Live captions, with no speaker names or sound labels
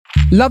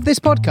Love this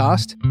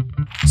podcast?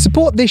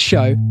 Support this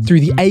show through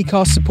the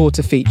Acast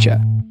supporter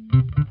feature.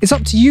 It's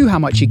up to you how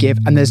much you give,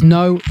 and there's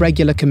no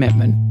regular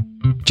commitment.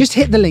 Just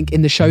hit the link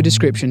in the show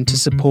description to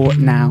support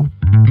now.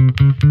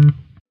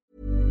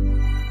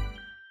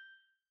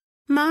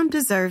 Mom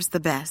deserves the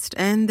best,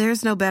 and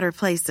there's no better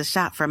place to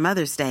shop for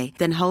Mother's Day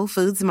than Whole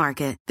Foods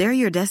Market. They're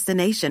your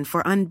destination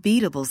for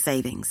unbeatable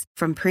savings,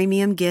 from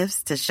premium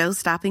gifts to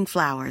show-stopping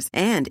flowers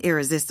and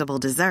irresistible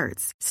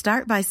desserts.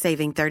 Start by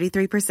saving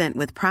 33%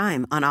 with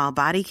Prime on all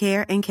body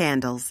care and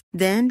candles.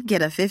 Then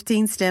get a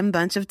 15-stem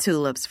bunch of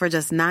tulips for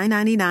just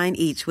 $9.99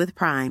 each with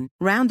Prime.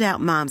 Round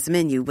out Mom's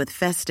menu with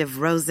festive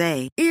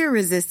rosé,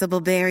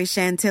 irresistible berry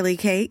chantilly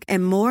cake,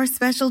 and more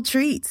special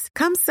treats.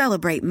 Come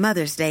celebrate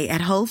Mother's Day at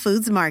Whole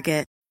Foods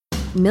Market.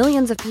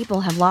 Millions of people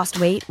have lost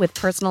weight with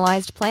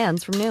personalized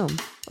plans from Noom.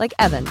 Like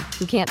Evan,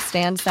 who can't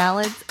stand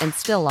salads and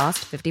still lost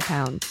 50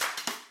 pounds.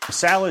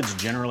 Salads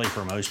generally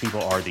for most people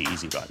are the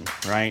easy button,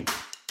 right?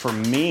 For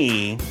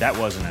me, that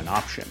wasn't an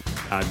option.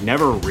 I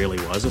never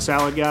really was a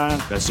salad guy.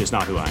 That's just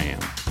not who I am.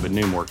 But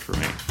Noom worked for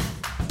me.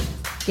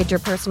 Get your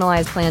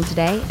personalized plan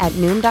today at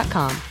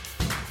Noom.com.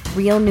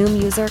 Real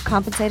Noom user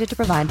compensated to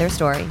provide their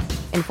story.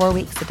 In 4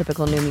 weeks, the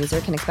typical Noom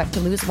user can expect to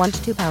lose 1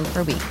 to 2 pounds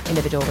per week.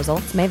 Individual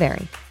results may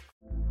vary.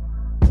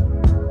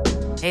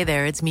 Hey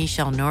there, it's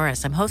Michelle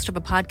Norris. I'm host of a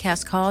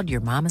podcast called Your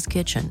Mama's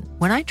Kitchen.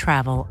 When I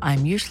travel,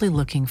 I'm usually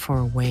looking for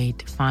a way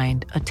to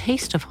find a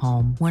taste of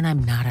home when I'm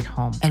not at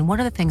home. And one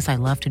of the things I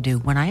love to do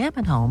when I am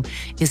at home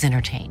is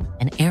entertain.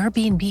 And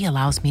Airbnb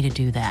allows me to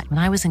do that. When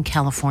I was in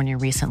California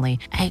recently,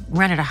 I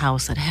rented a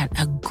house that had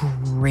a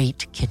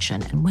great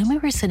kitchen. And when we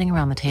were sitting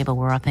around the table,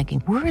 we were all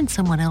thinking, we're in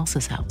someone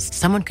else's house.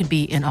 Someone could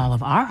be in all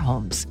of our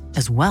homes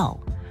as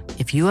well.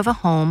 If you have a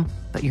home,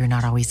 but you're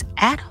not always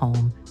at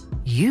home,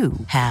 you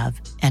have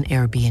an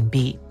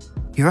Airbnb.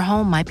 Your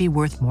home might be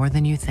worth more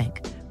than you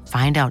think.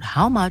 Find out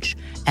how much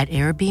at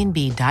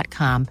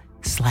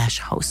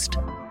airbnb.com/host.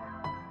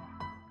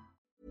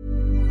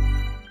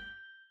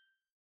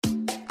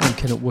 I'm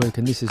Ken at Work,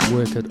 and this is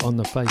Work It on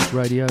the Face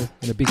Radio.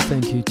 And a big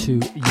thank you to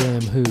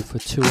Yam Who for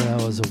 2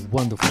 hours of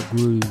wonderful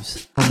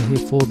grooves. I'm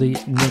here for the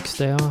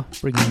next hour,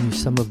 bringing you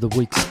some of the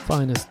week's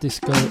finest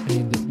disco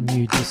and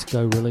new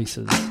disco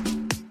releases.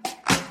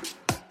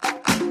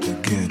 The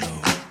Ghetto.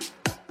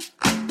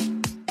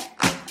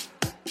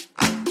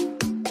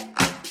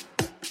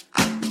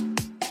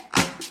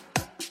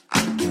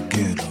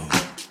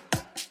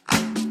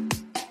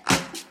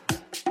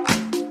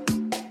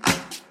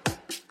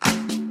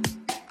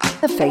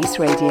 The Face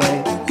Radio.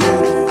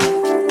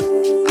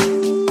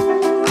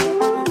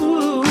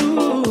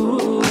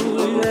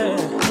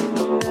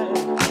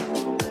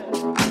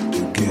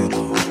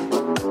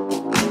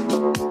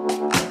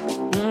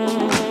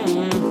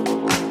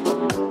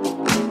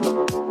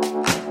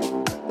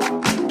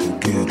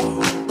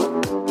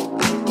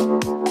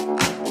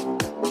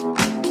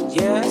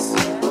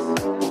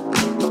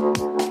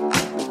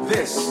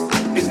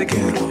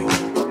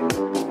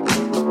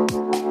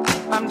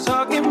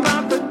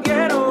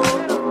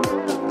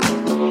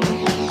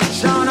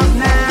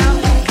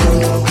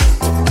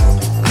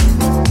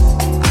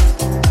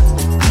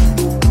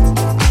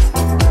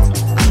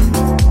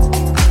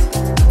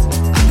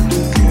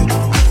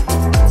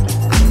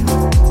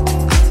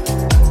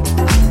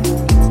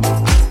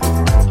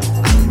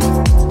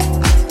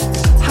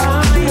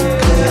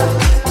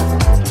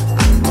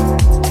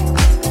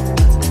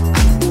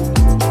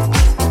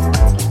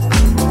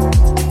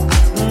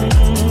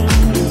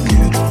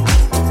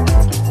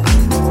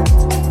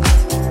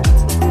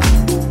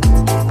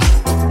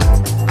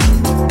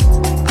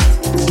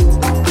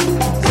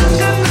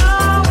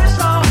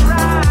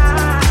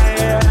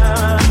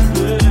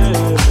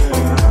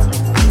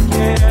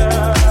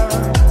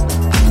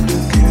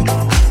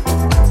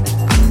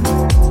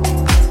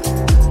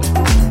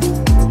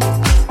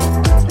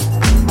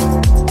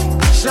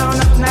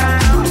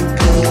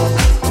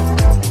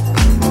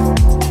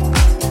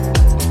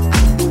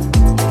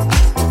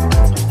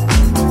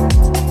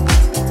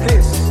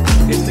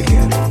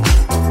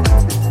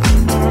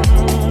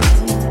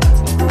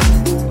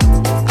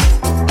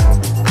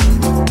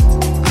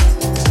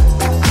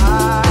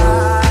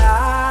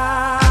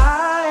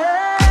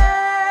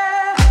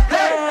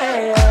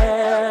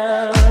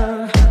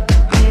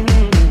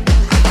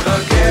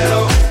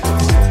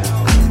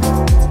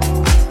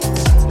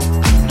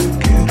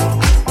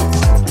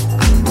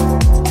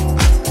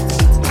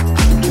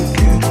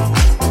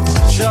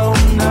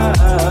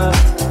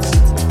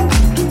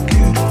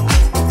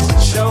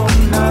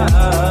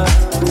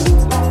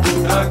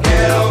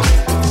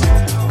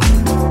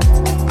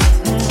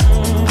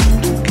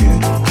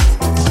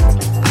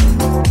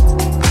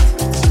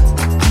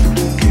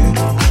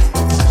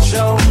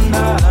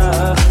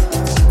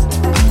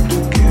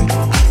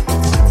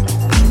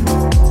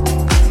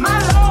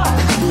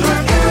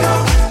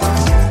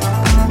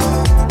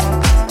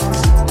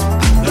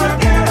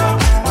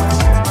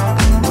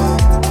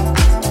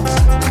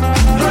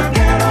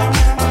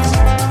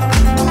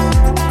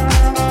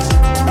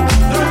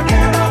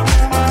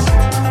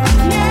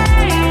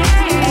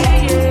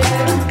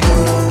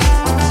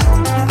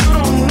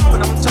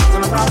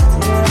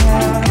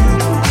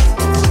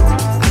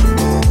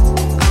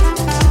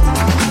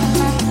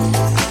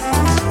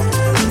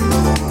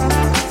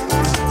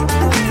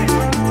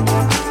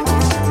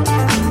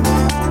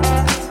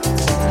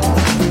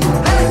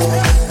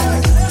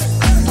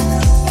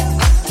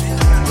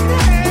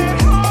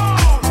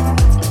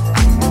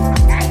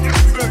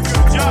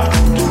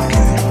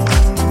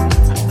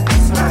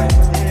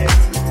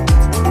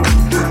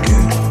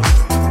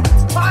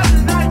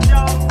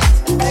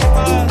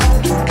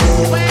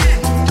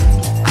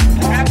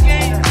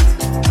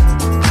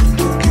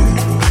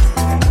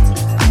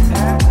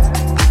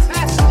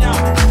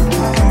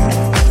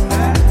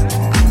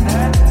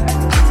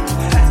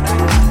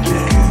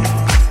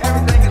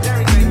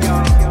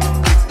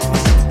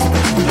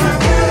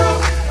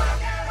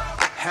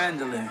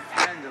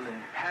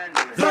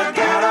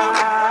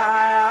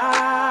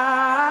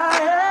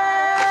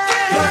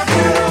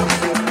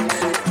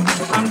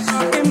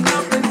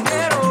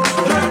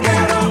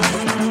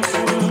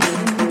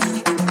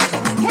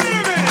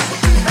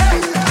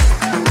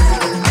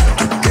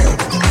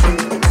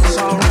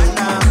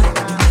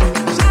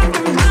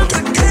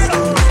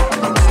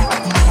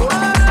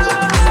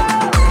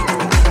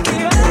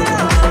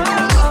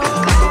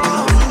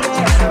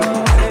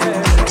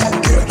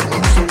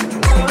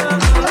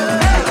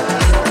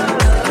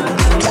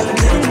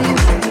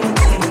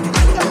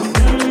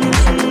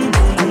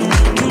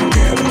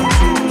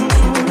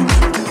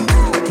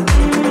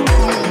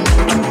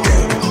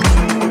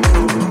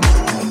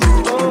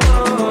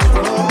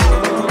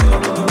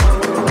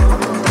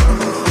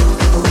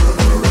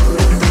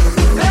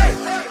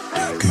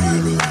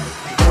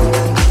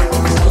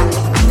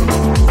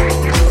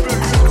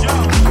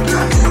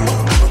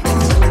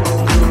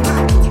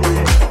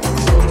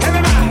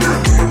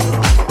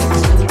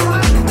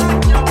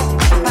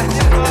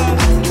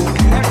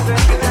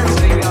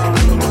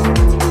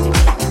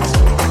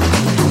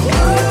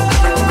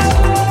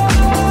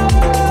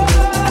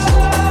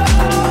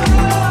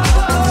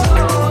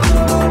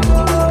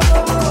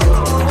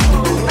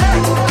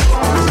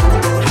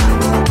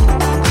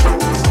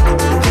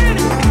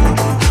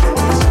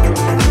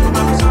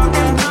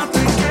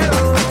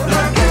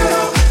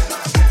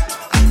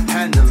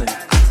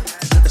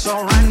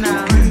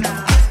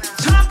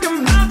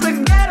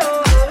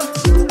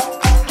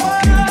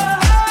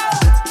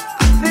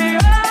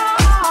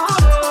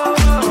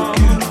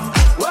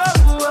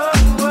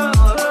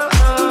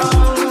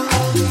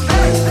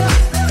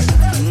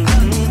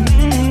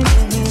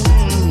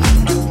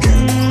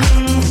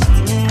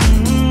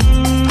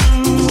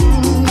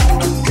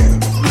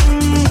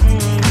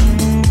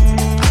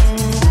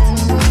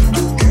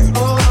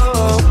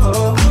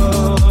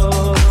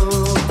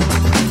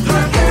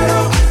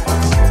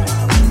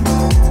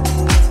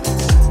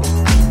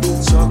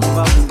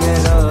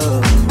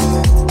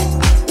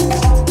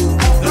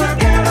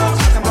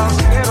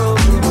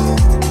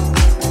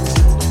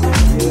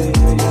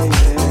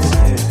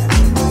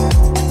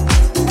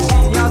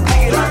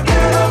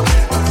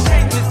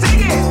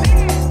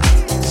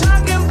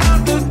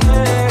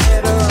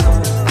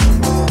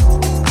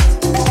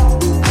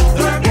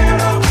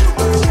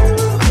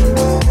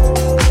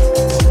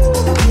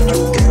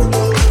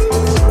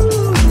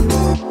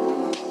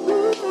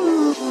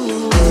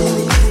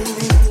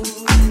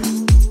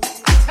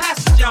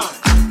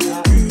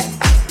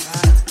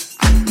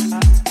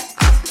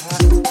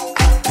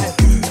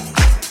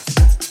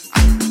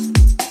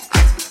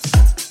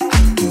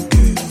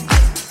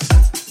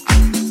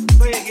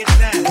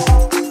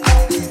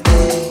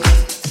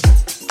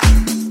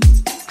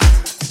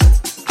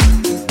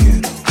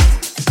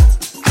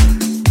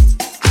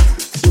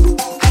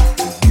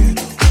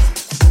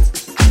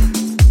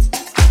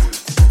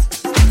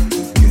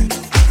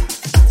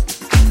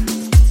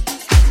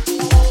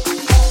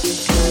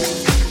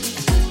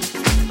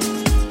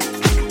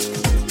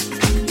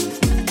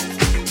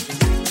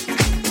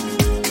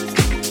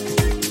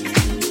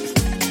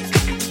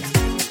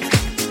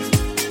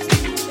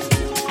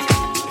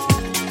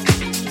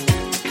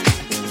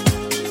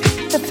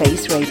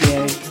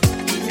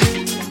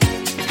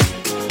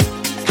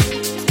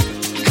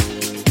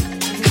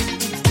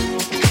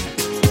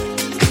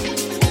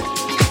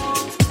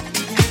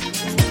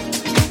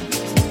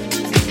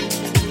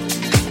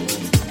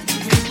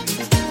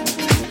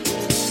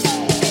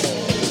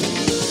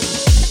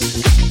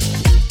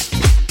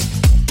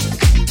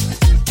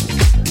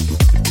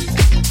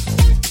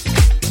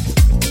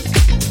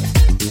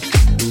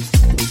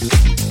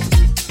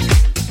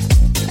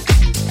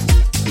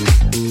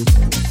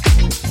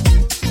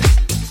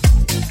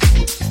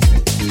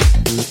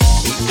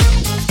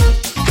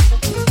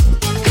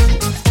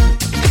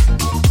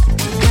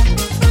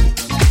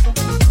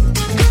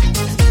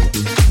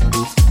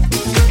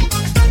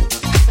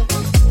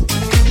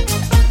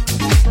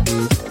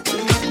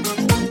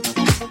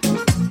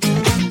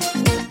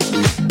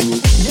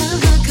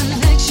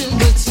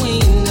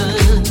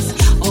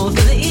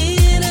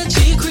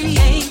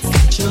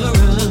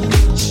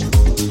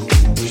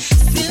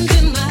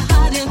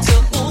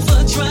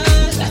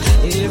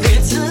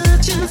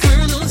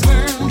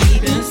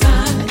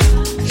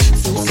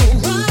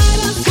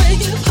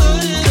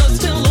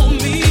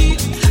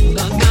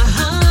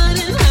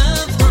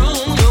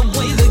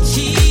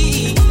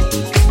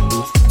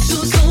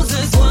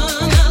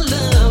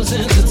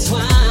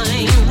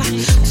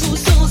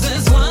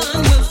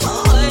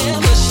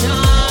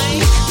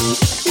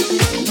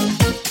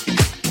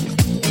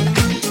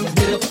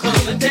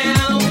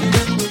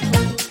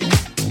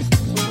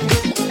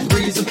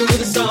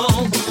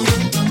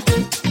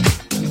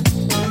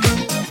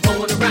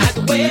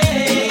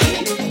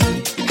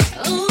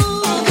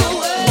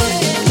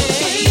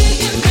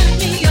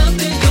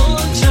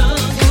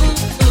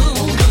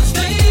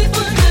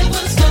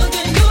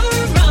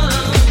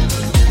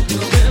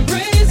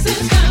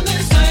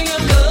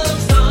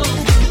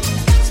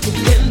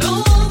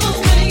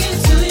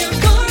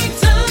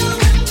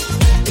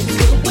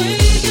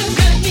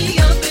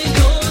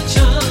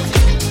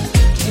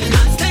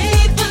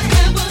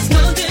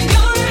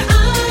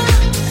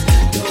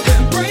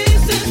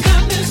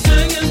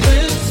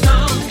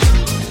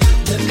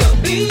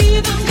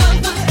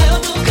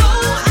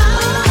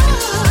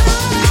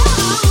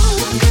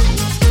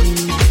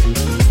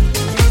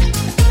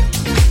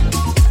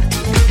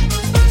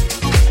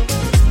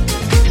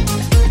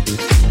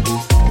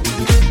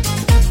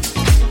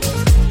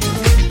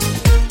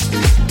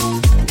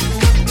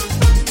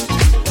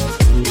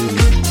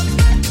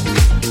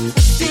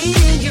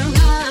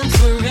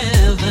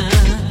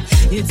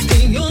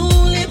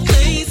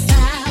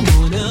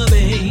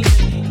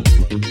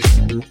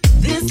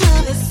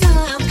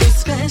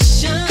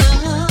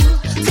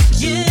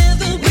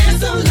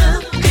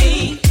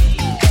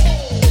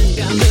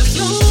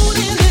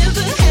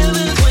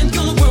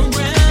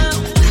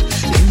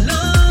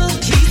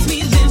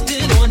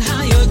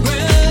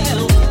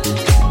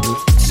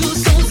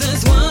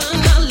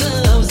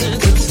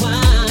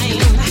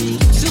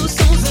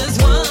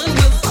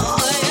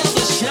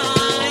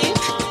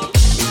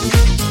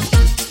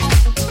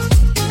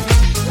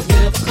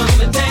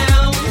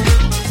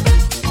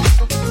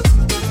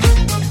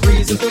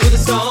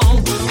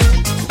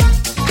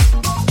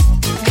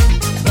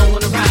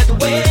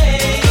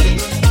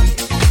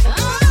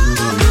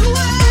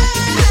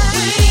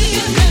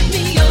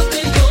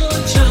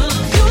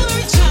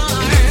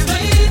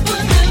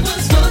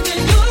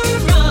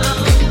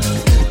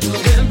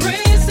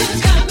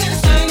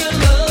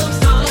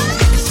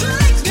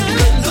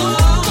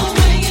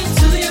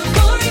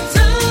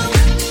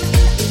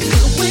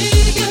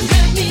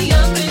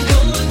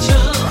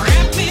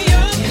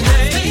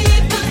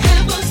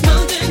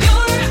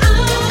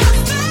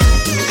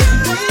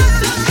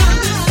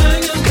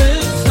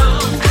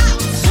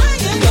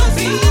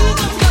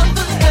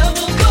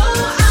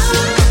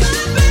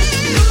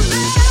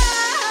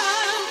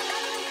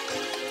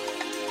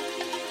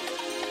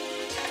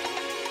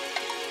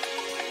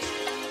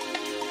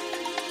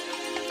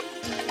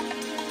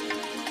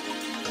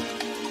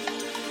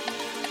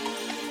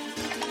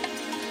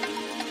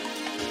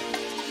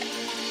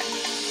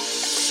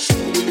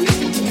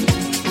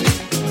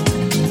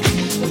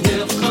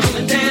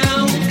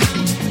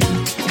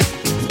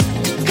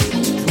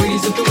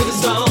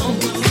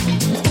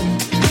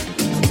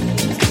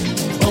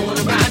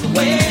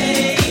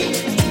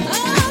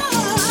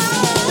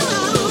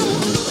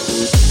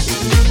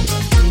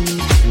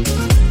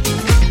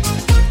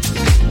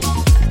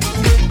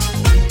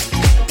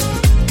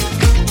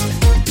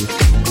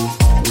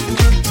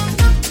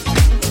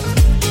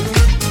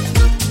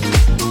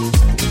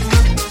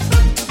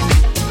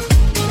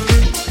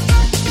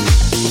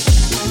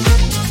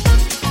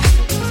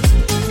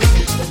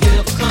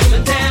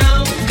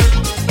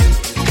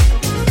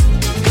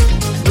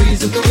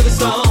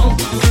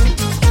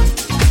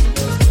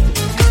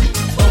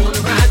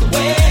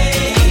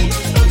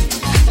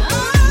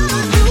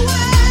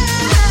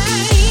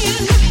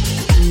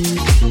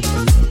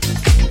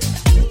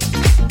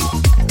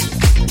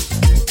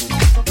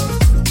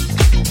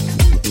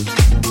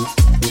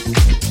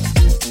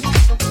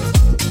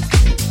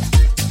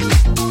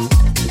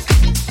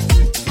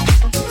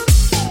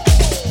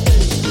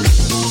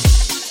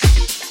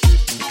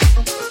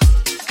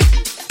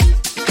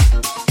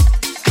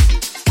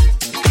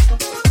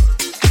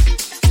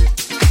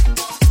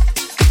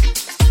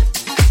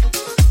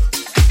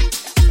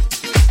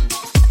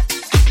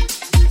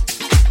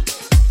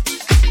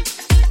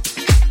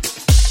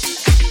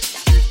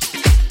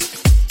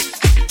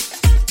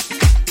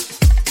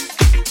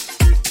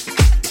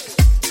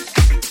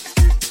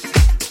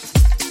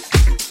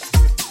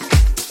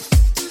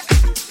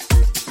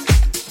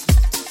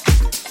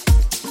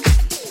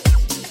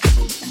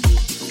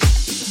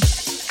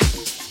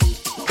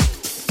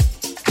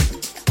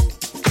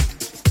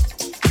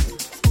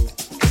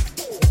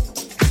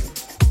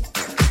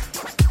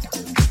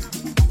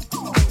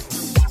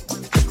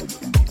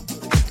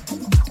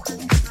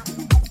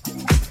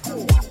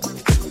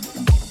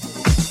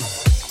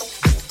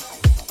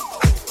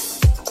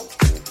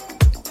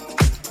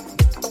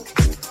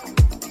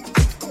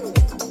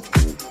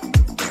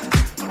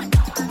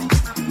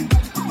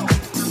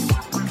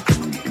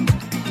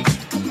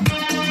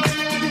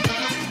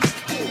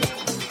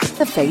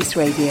 Face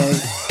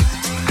Radio.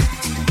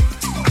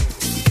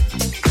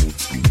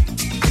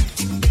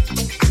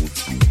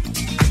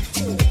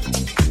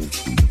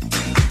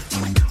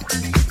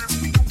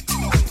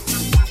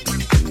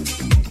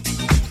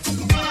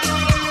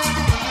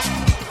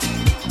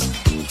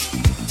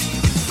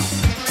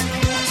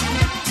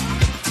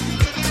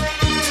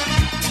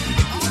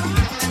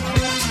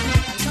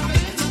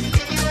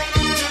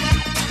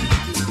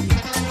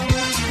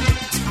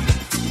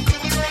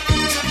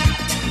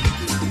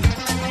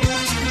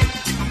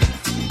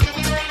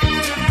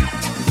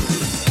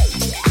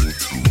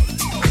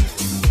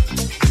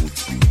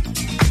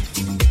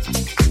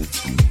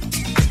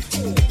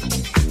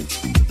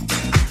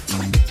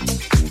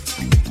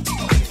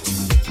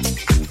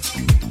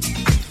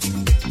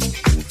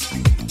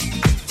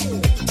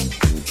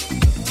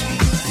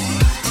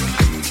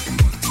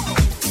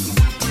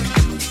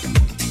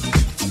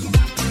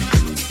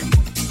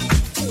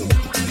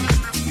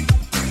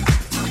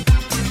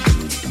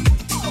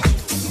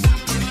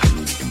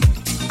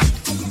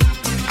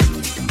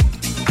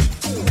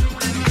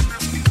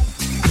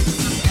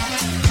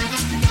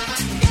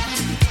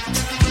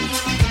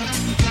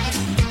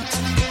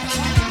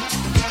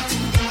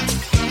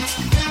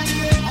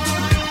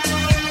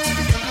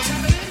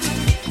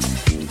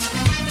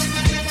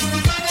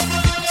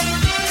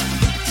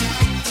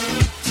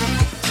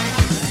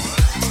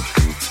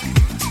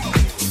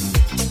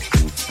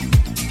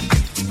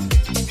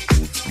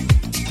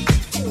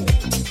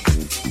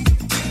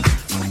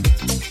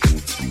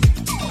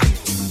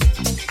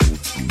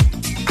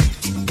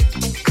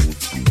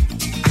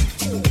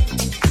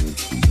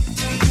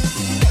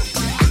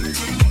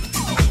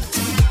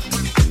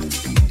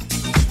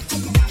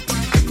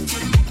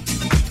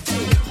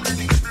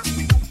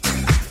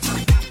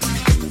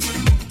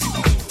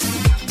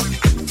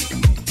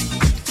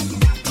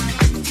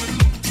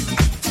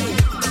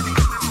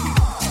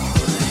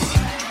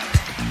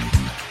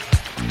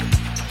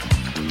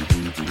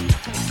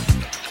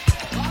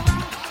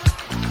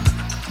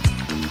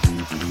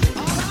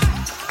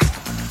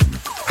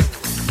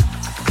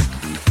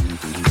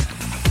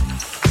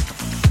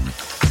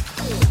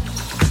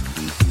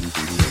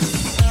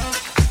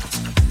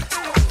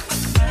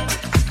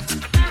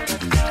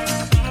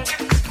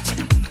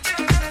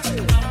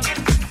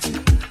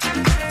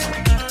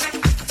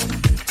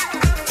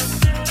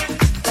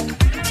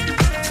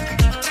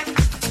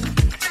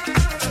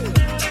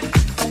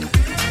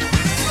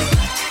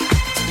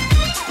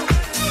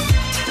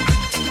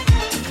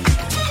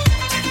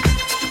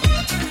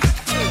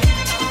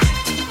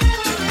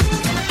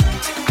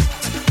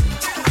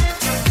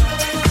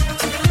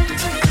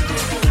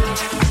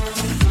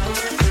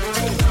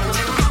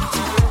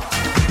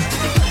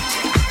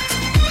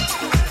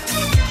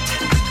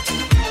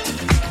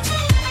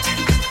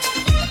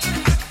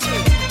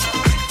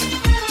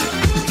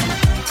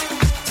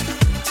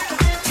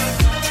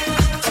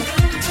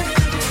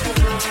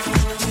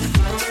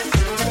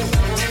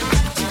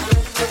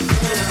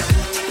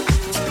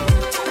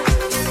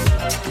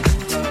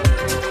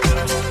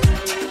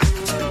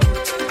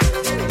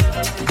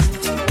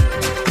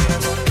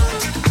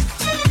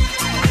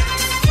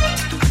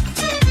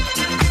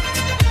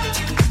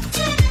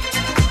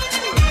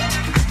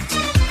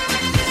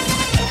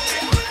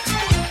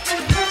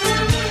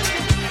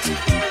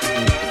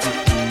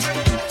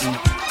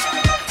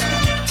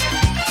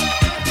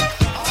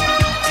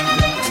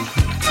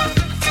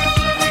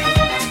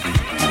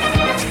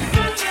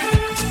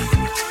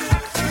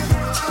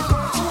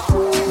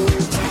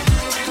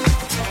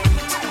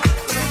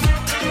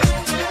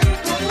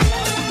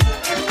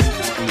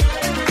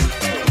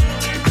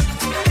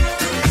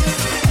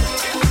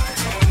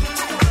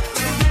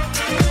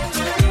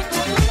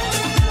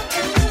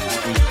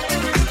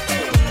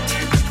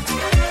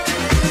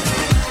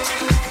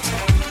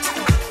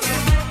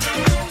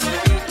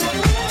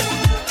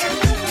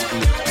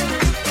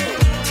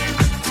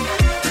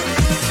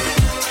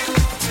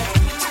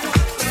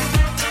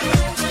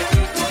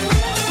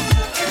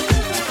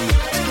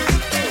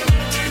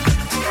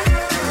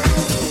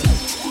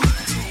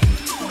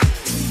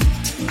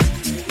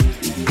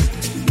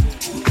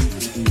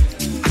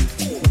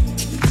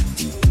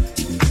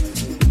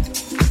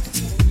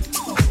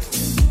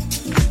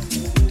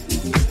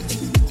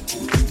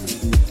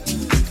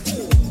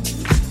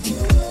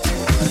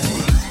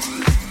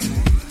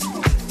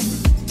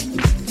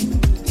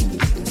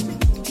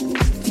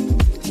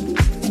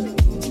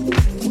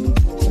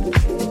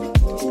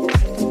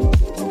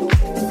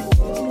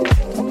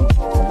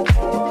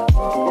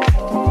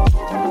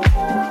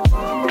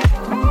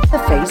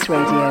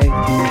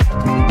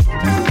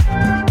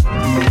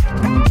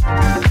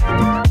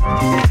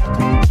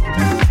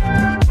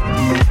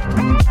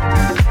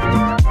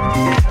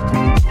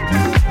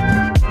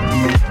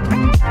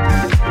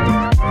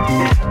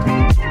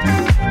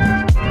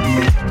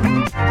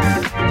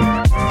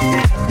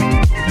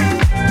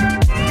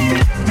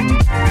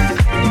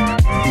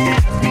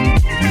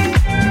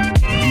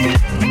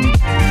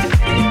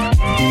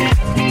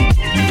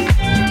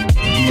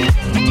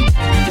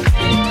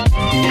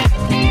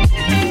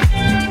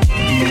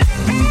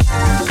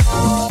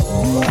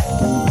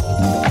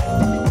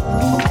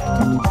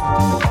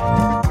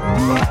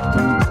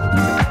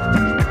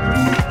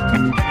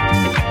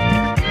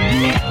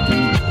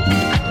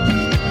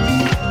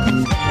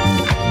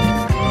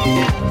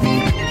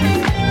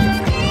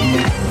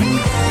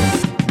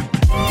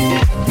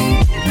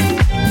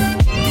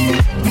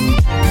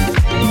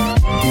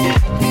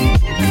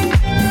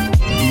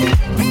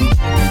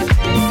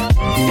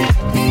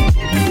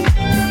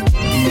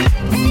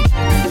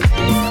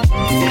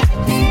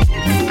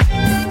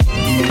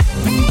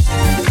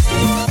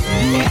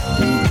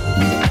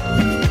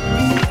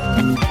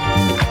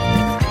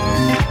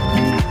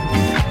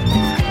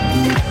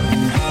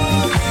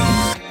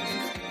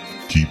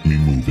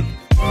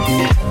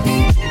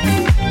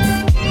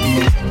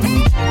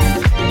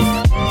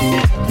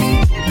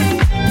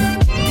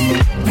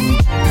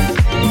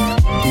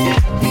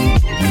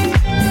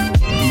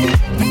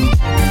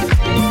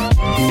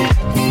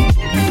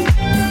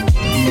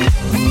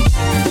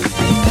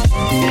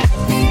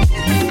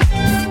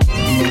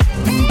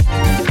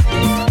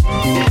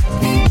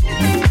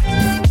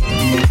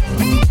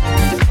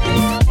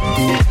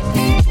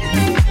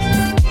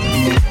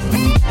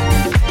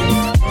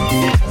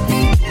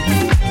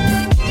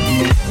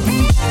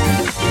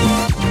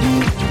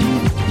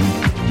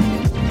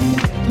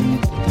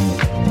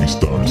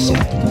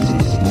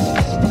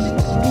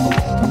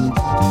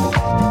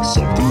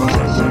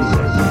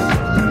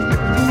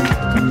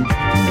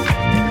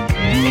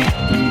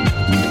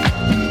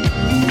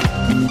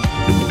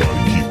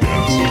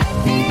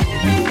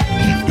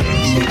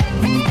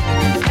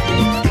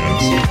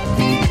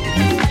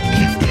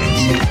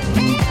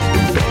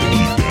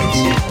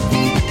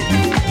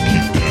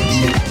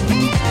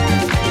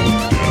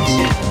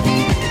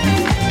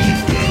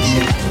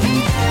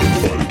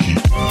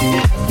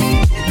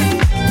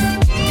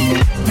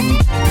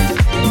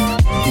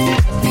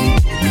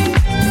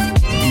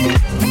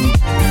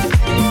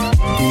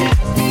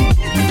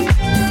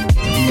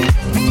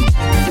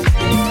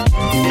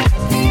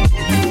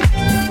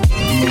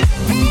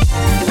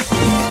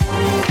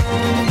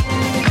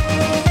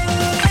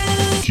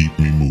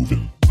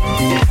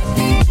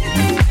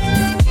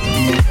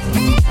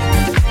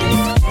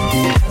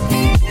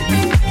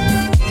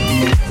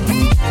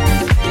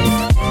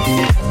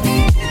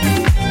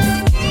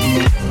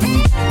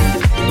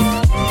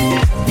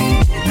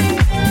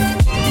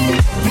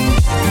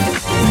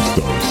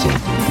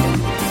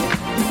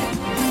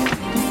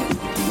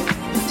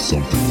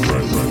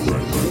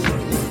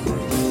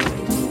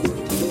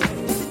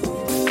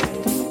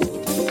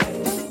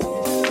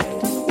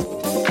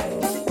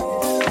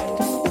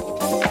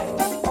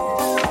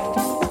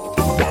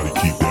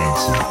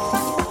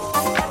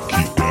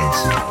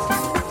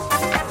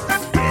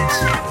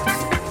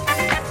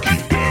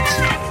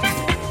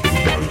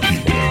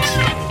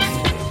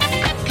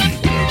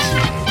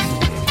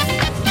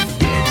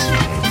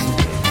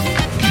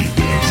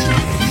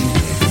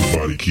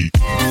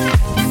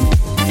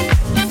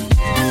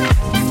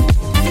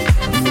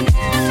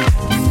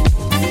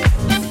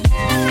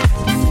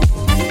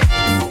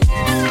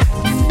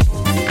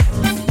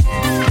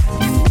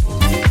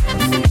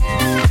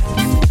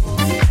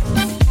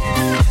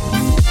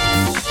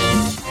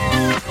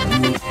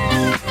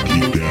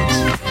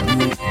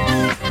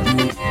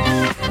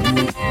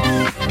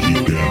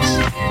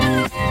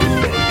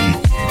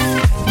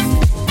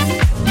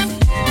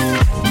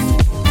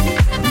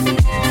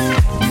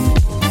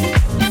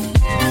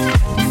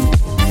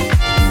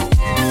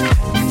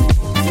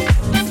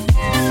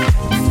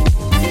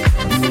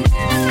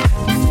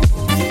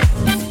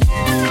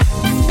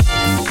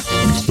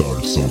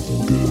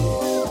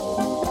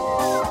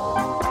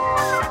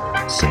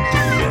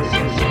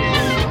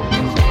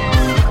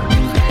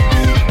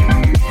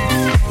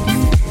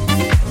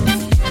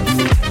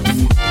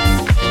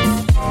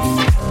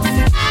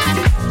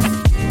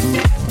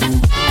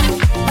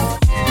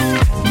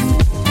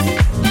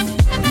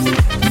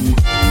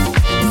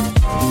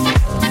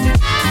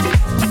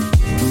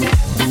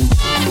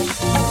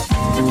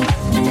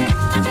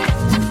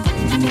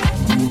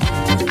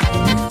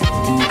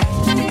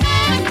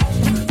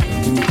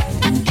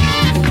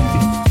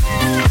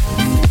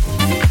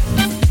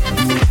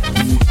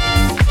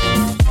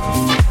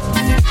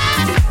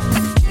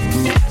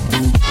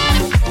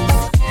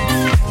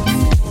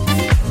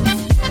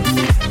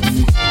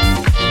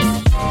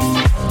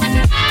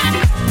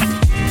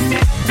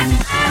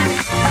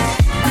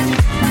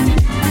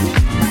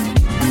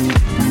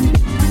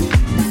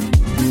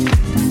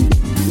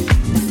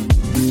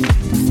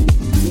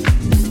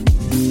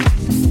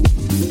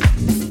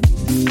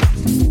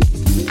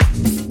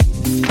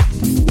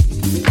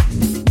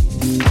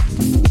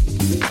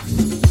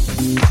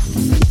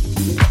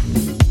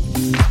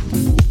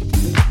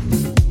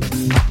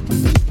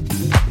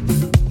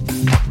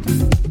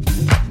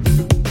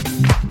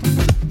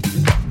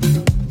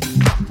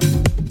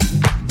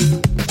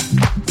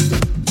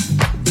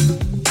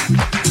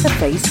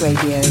 Face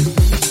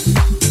Radio.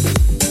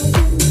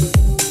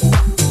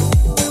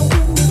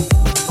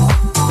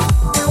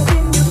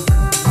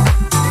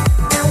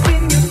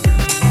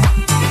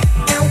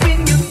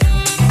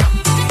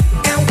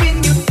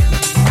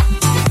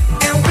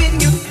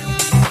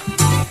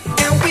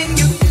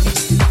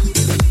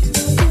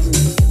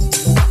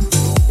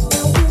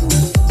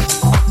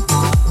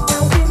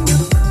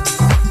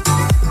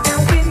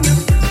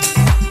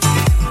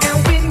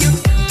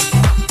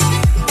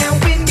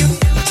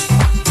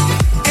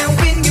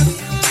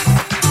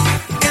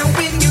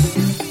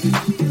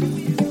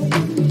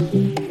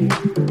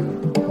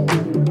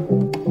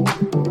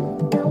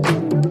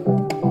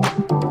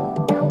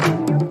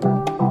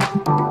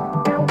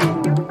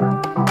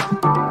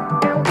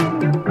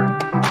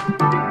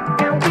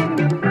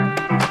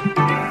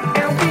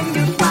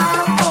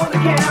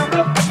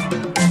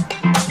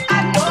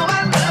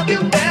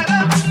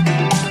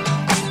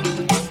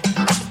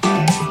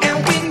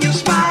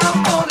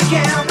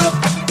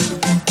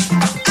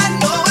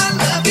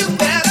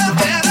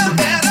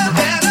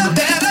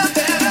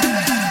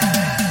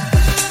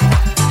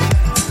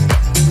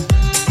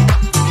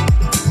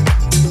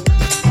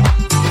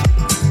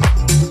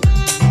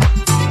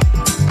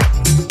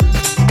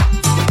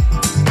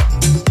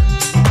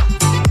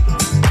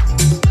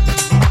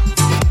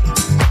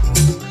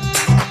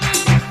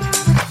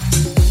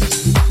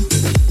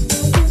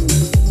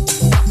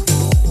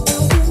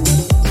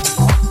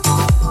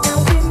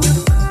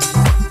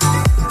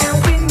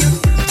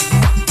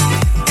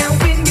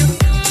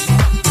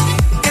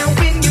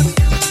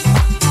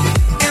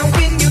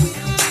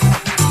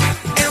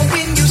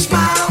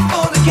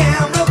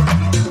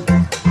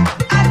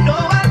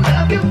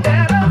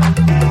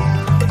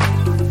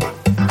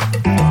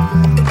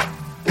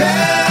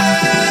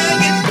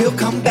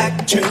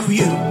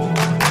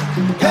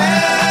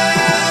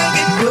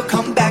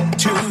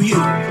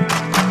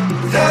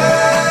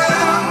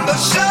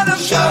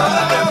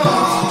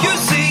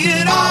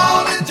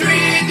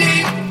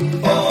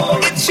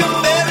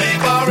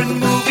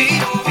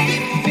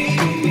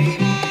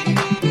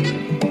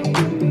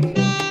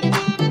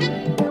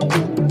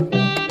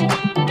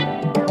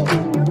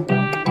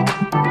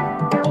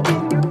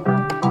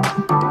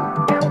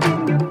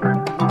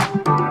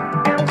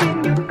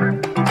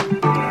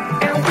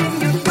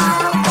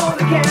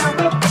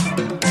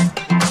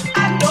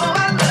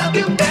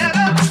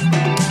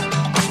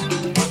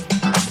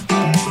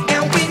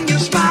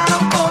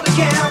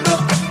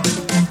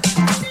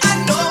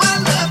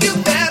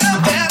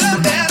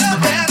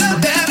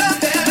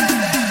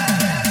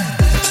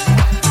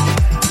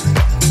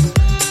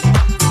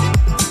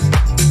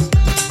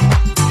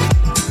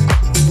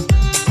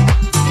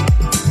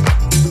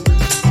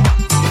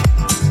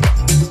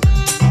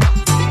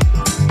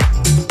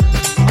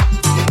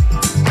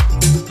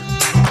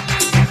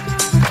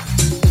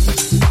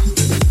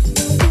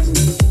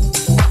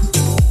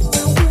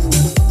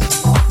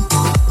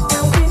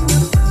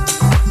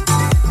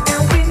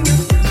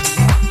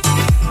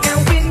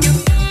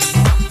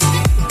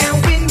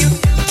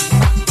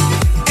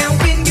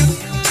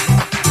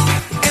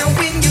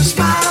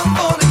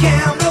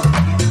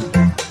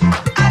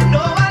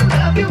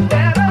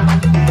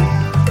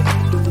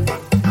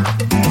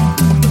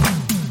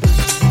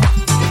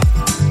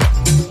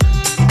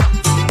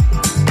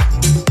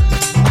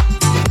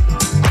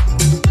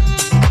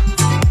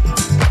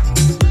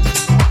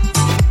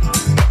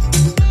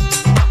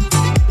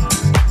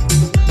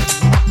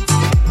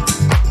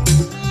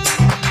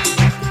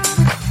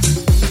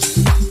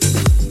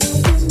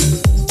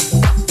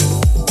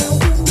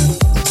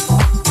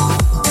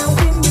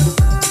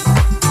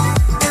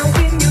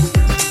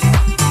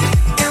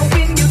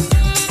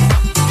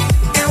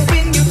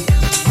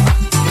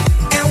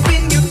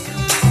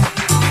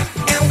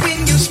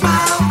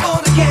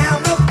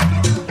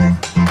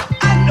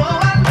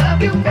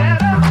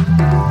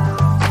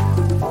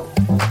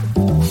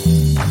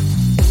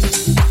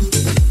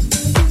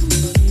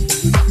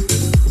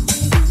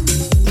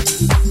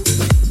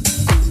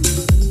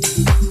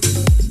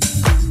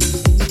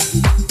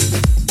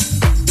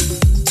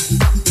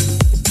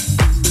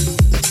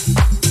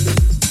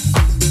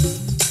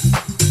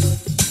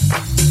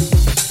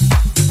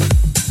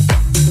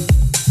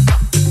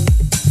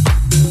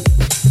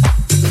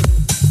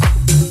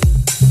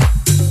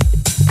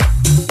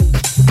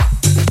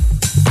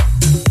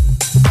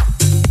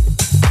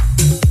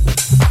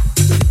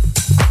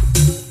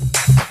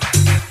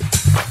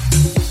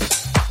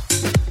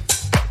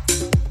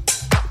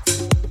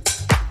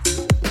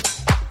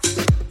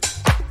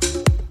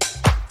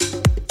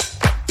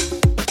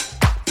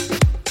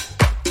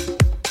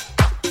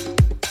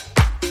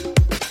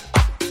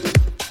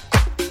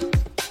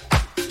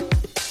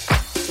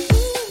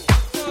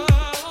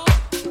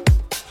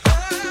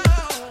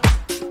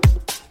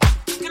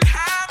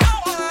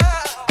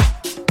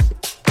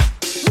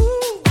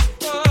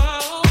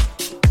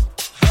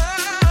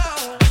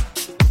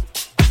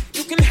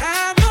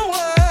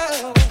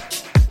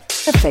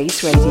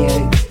 Face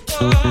Radio.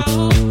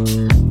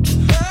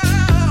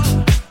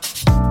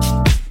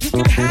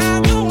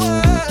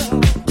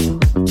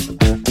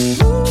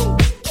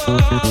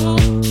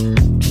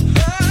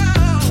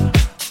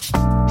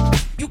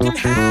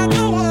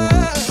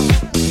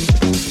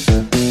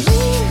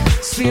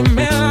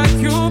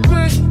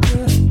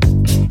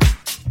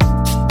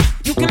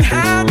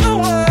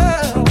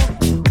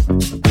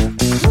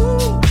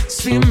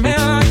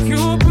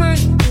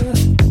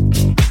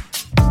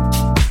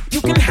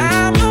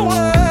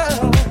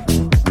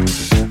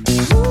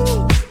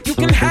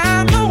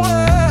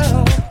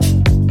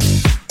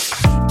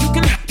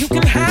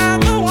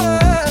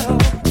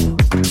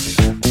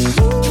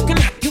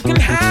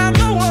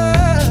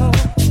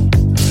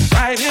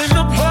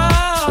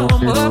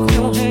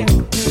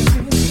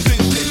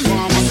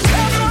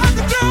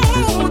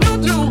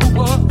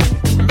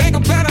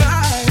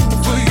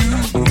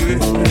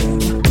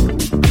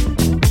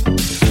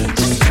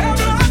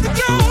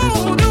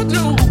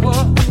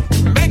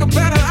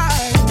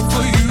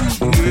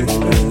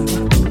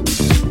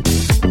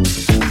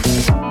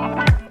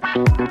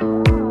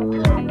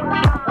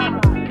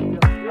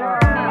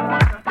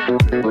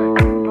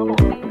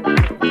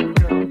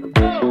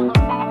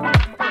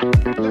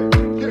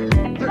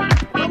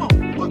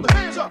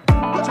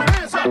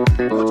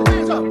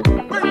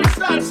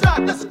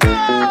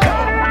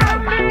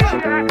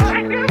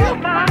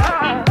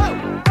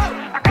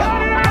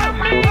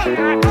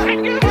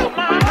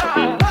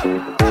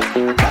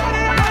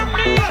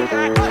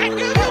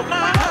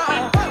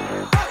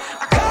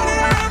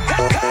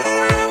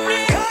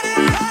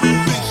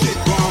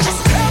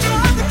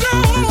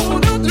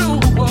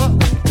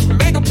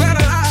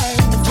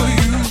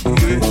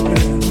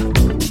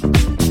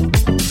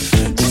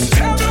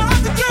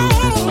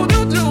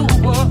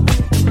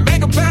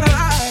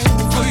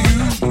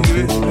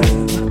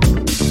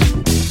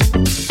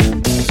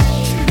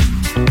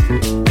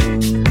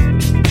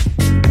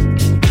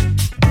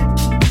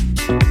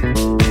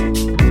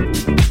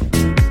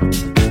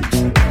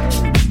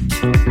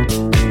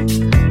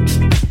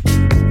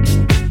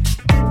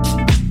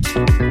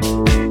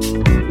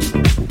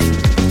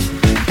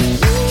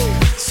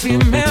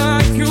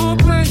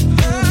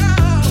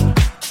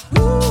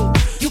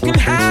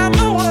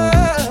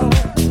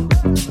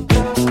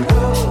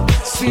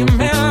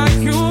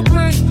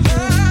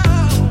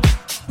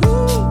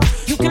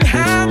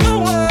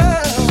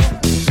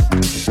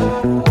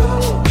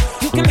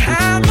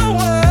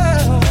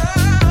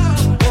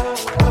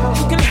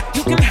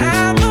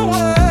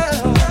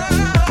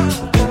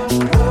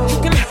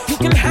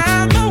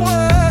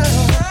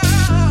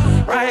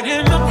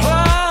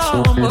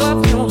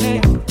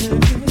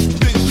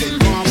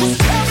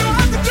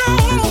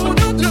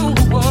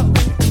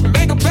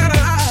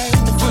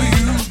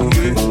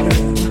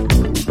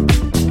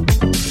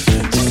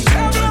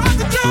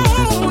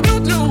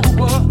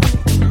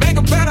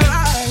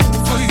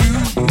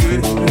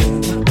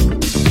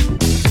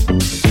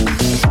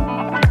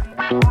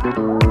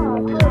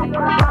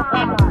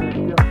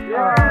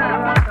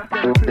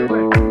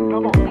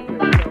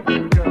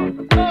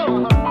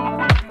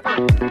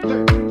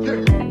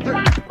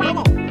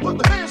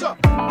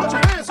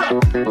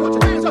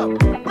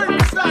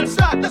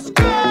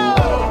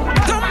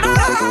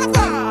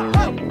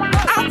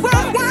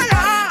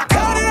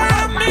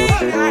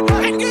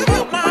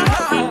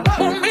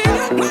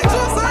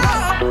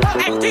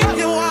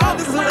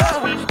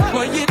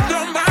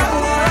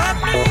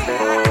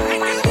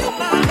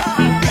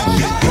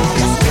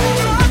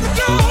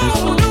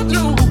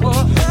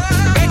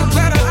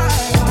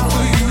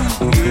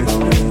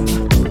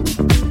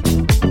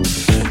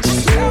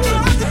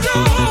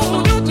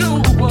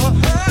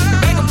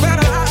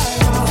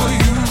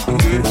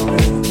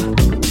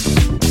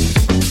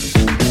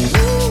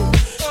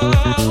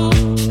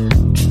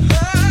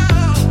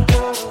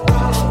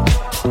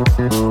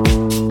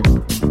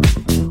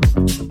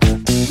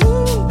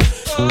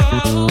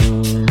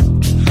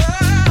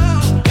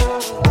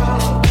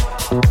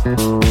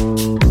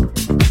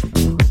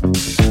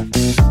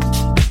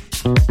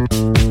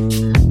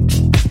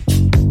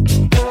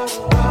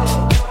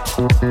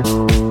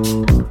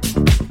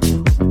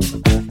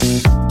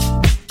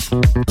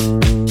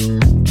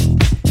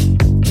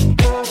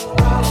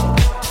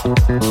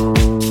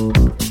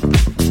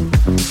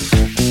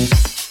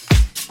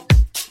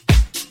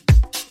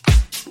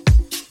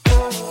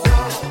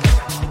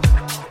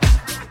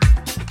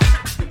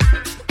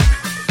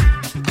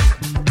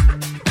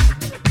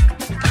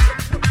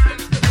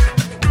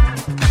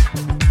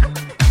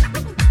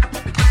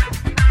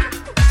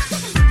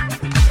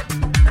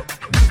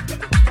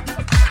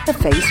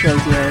 Face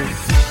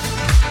Radio.